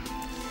කරනවා.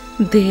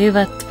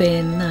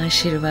 දේවත්වයෙන්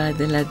ආශිර්වාද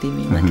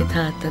ලදිමි. මගේ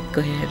තාත්තත්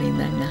කොහේ හරි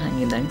ඉඳන් අහන්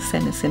ඉඳන්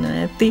සැනසෙනවා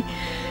ඇති.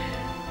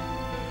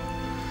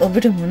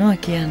 ඔබට මොනවා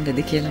කියන්නද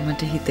කියලා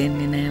මට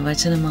හිතෙන්නේ නැහැ.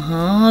 වචන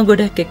මහා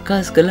ගොඩක්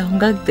එක්කාස් කළා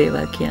හුඟක්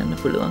දේවල් කියන්න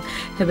පුළුවන්.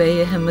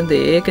 හැබැයි හැම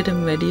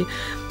දෙයකටම වැඩි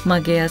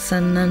මගේ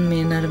අසන්නන්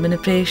මේ නරඹන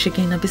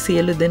ප්‍රේක්ෂකයන් අපි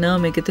සියලු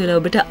දෙනාම එකතු වෙලා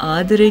ඔබට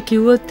ආදරේ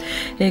කිව්වොත්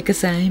ඒක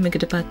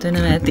සෑහීමකට පත්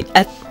වෙනවා ඇති.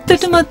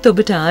 ඇත්තටමත්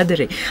ඔබට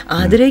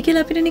ආදරේ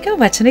කියලා අපිට නිකන්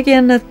වචන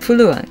කියන්නත්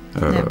පුළුවන්.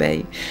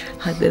 හැබැයි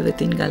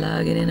හදවතින්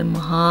ගලාගෙන එන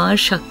මහා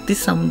ශක්ති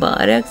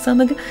සම්භාරයක්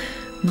සමග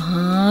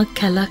මහා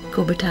කැලක්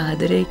ඔබට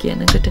ආදරේ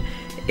කියනකොට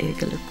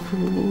ඒක ලොකු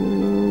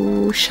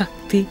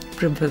ශක්ති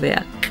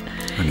ප්‍රභවයක්.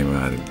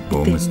 අනිවාර්යයෙන්.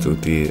 බොහොම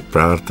ස්තුතියි.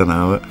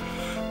 ප්‍රාර්ථනාව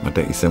මට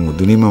ඉස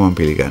මුදුනින්ම මම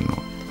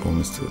පිළිගන්නවා. බොහොම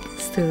ස්තුතියි.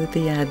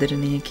 ස්තුතියි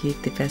ආදරණීය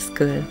කීර්ති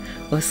පැස්කල්,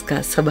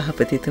 ඔස්කා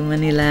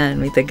සභාපතිතුමනි,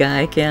 ලාන්විත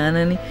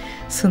ගායකයාණනි,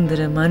 සුන්දර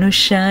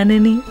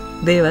මනුෂ්‍යාණනි,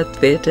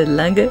 දේවත්වයට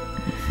ළඟ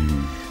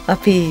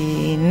අපි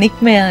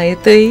නික්ම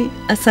යුතුයි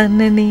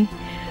අසන්නනි.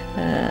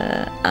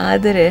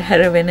 ආදරය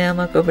හැරවෙන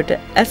යමක් ඔබට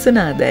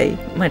ඇසුනාදැයි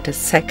මට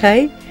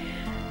සැකයි.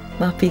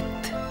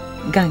 මපිත්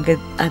ගඟ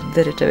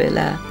අද්දරට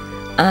වෙලා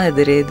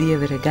ආදරේ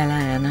දියවර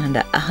ගලා යන හඬ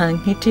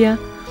අහන් හිටියා.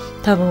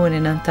 තම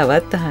ඕනේ නම්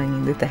තවත් අහන්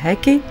ඉඳත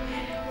හැකි.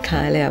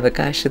 කාලේ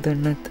අවකාශ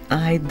දුන්නොත්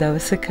ආයිත්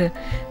දවසක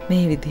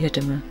මේ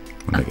විදිහටම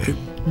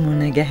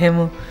මුණ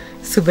ගැහෙමු.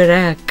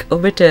 සුබරයක්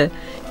ඔබට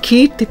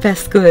කීර්ති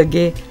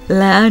පැස්කුවගේ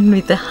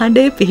ලෑන්විත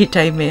හඬේ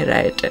පිහිටයි මේ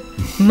රැයට.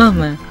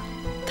 මම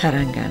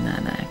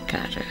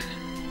තරංගනානායක්කාර.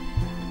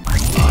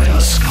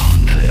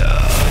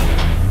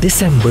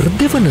 දෙසැම්බර්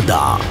 2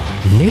 වනදා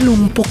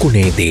නෙළුම්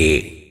පොකුණේදී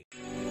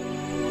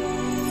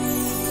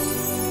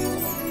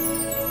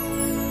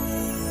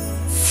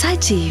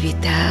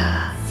සජීවිත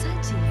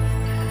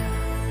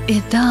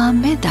එදා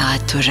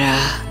මෙදාතුර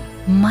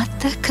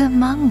මතක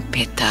මං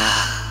පෙත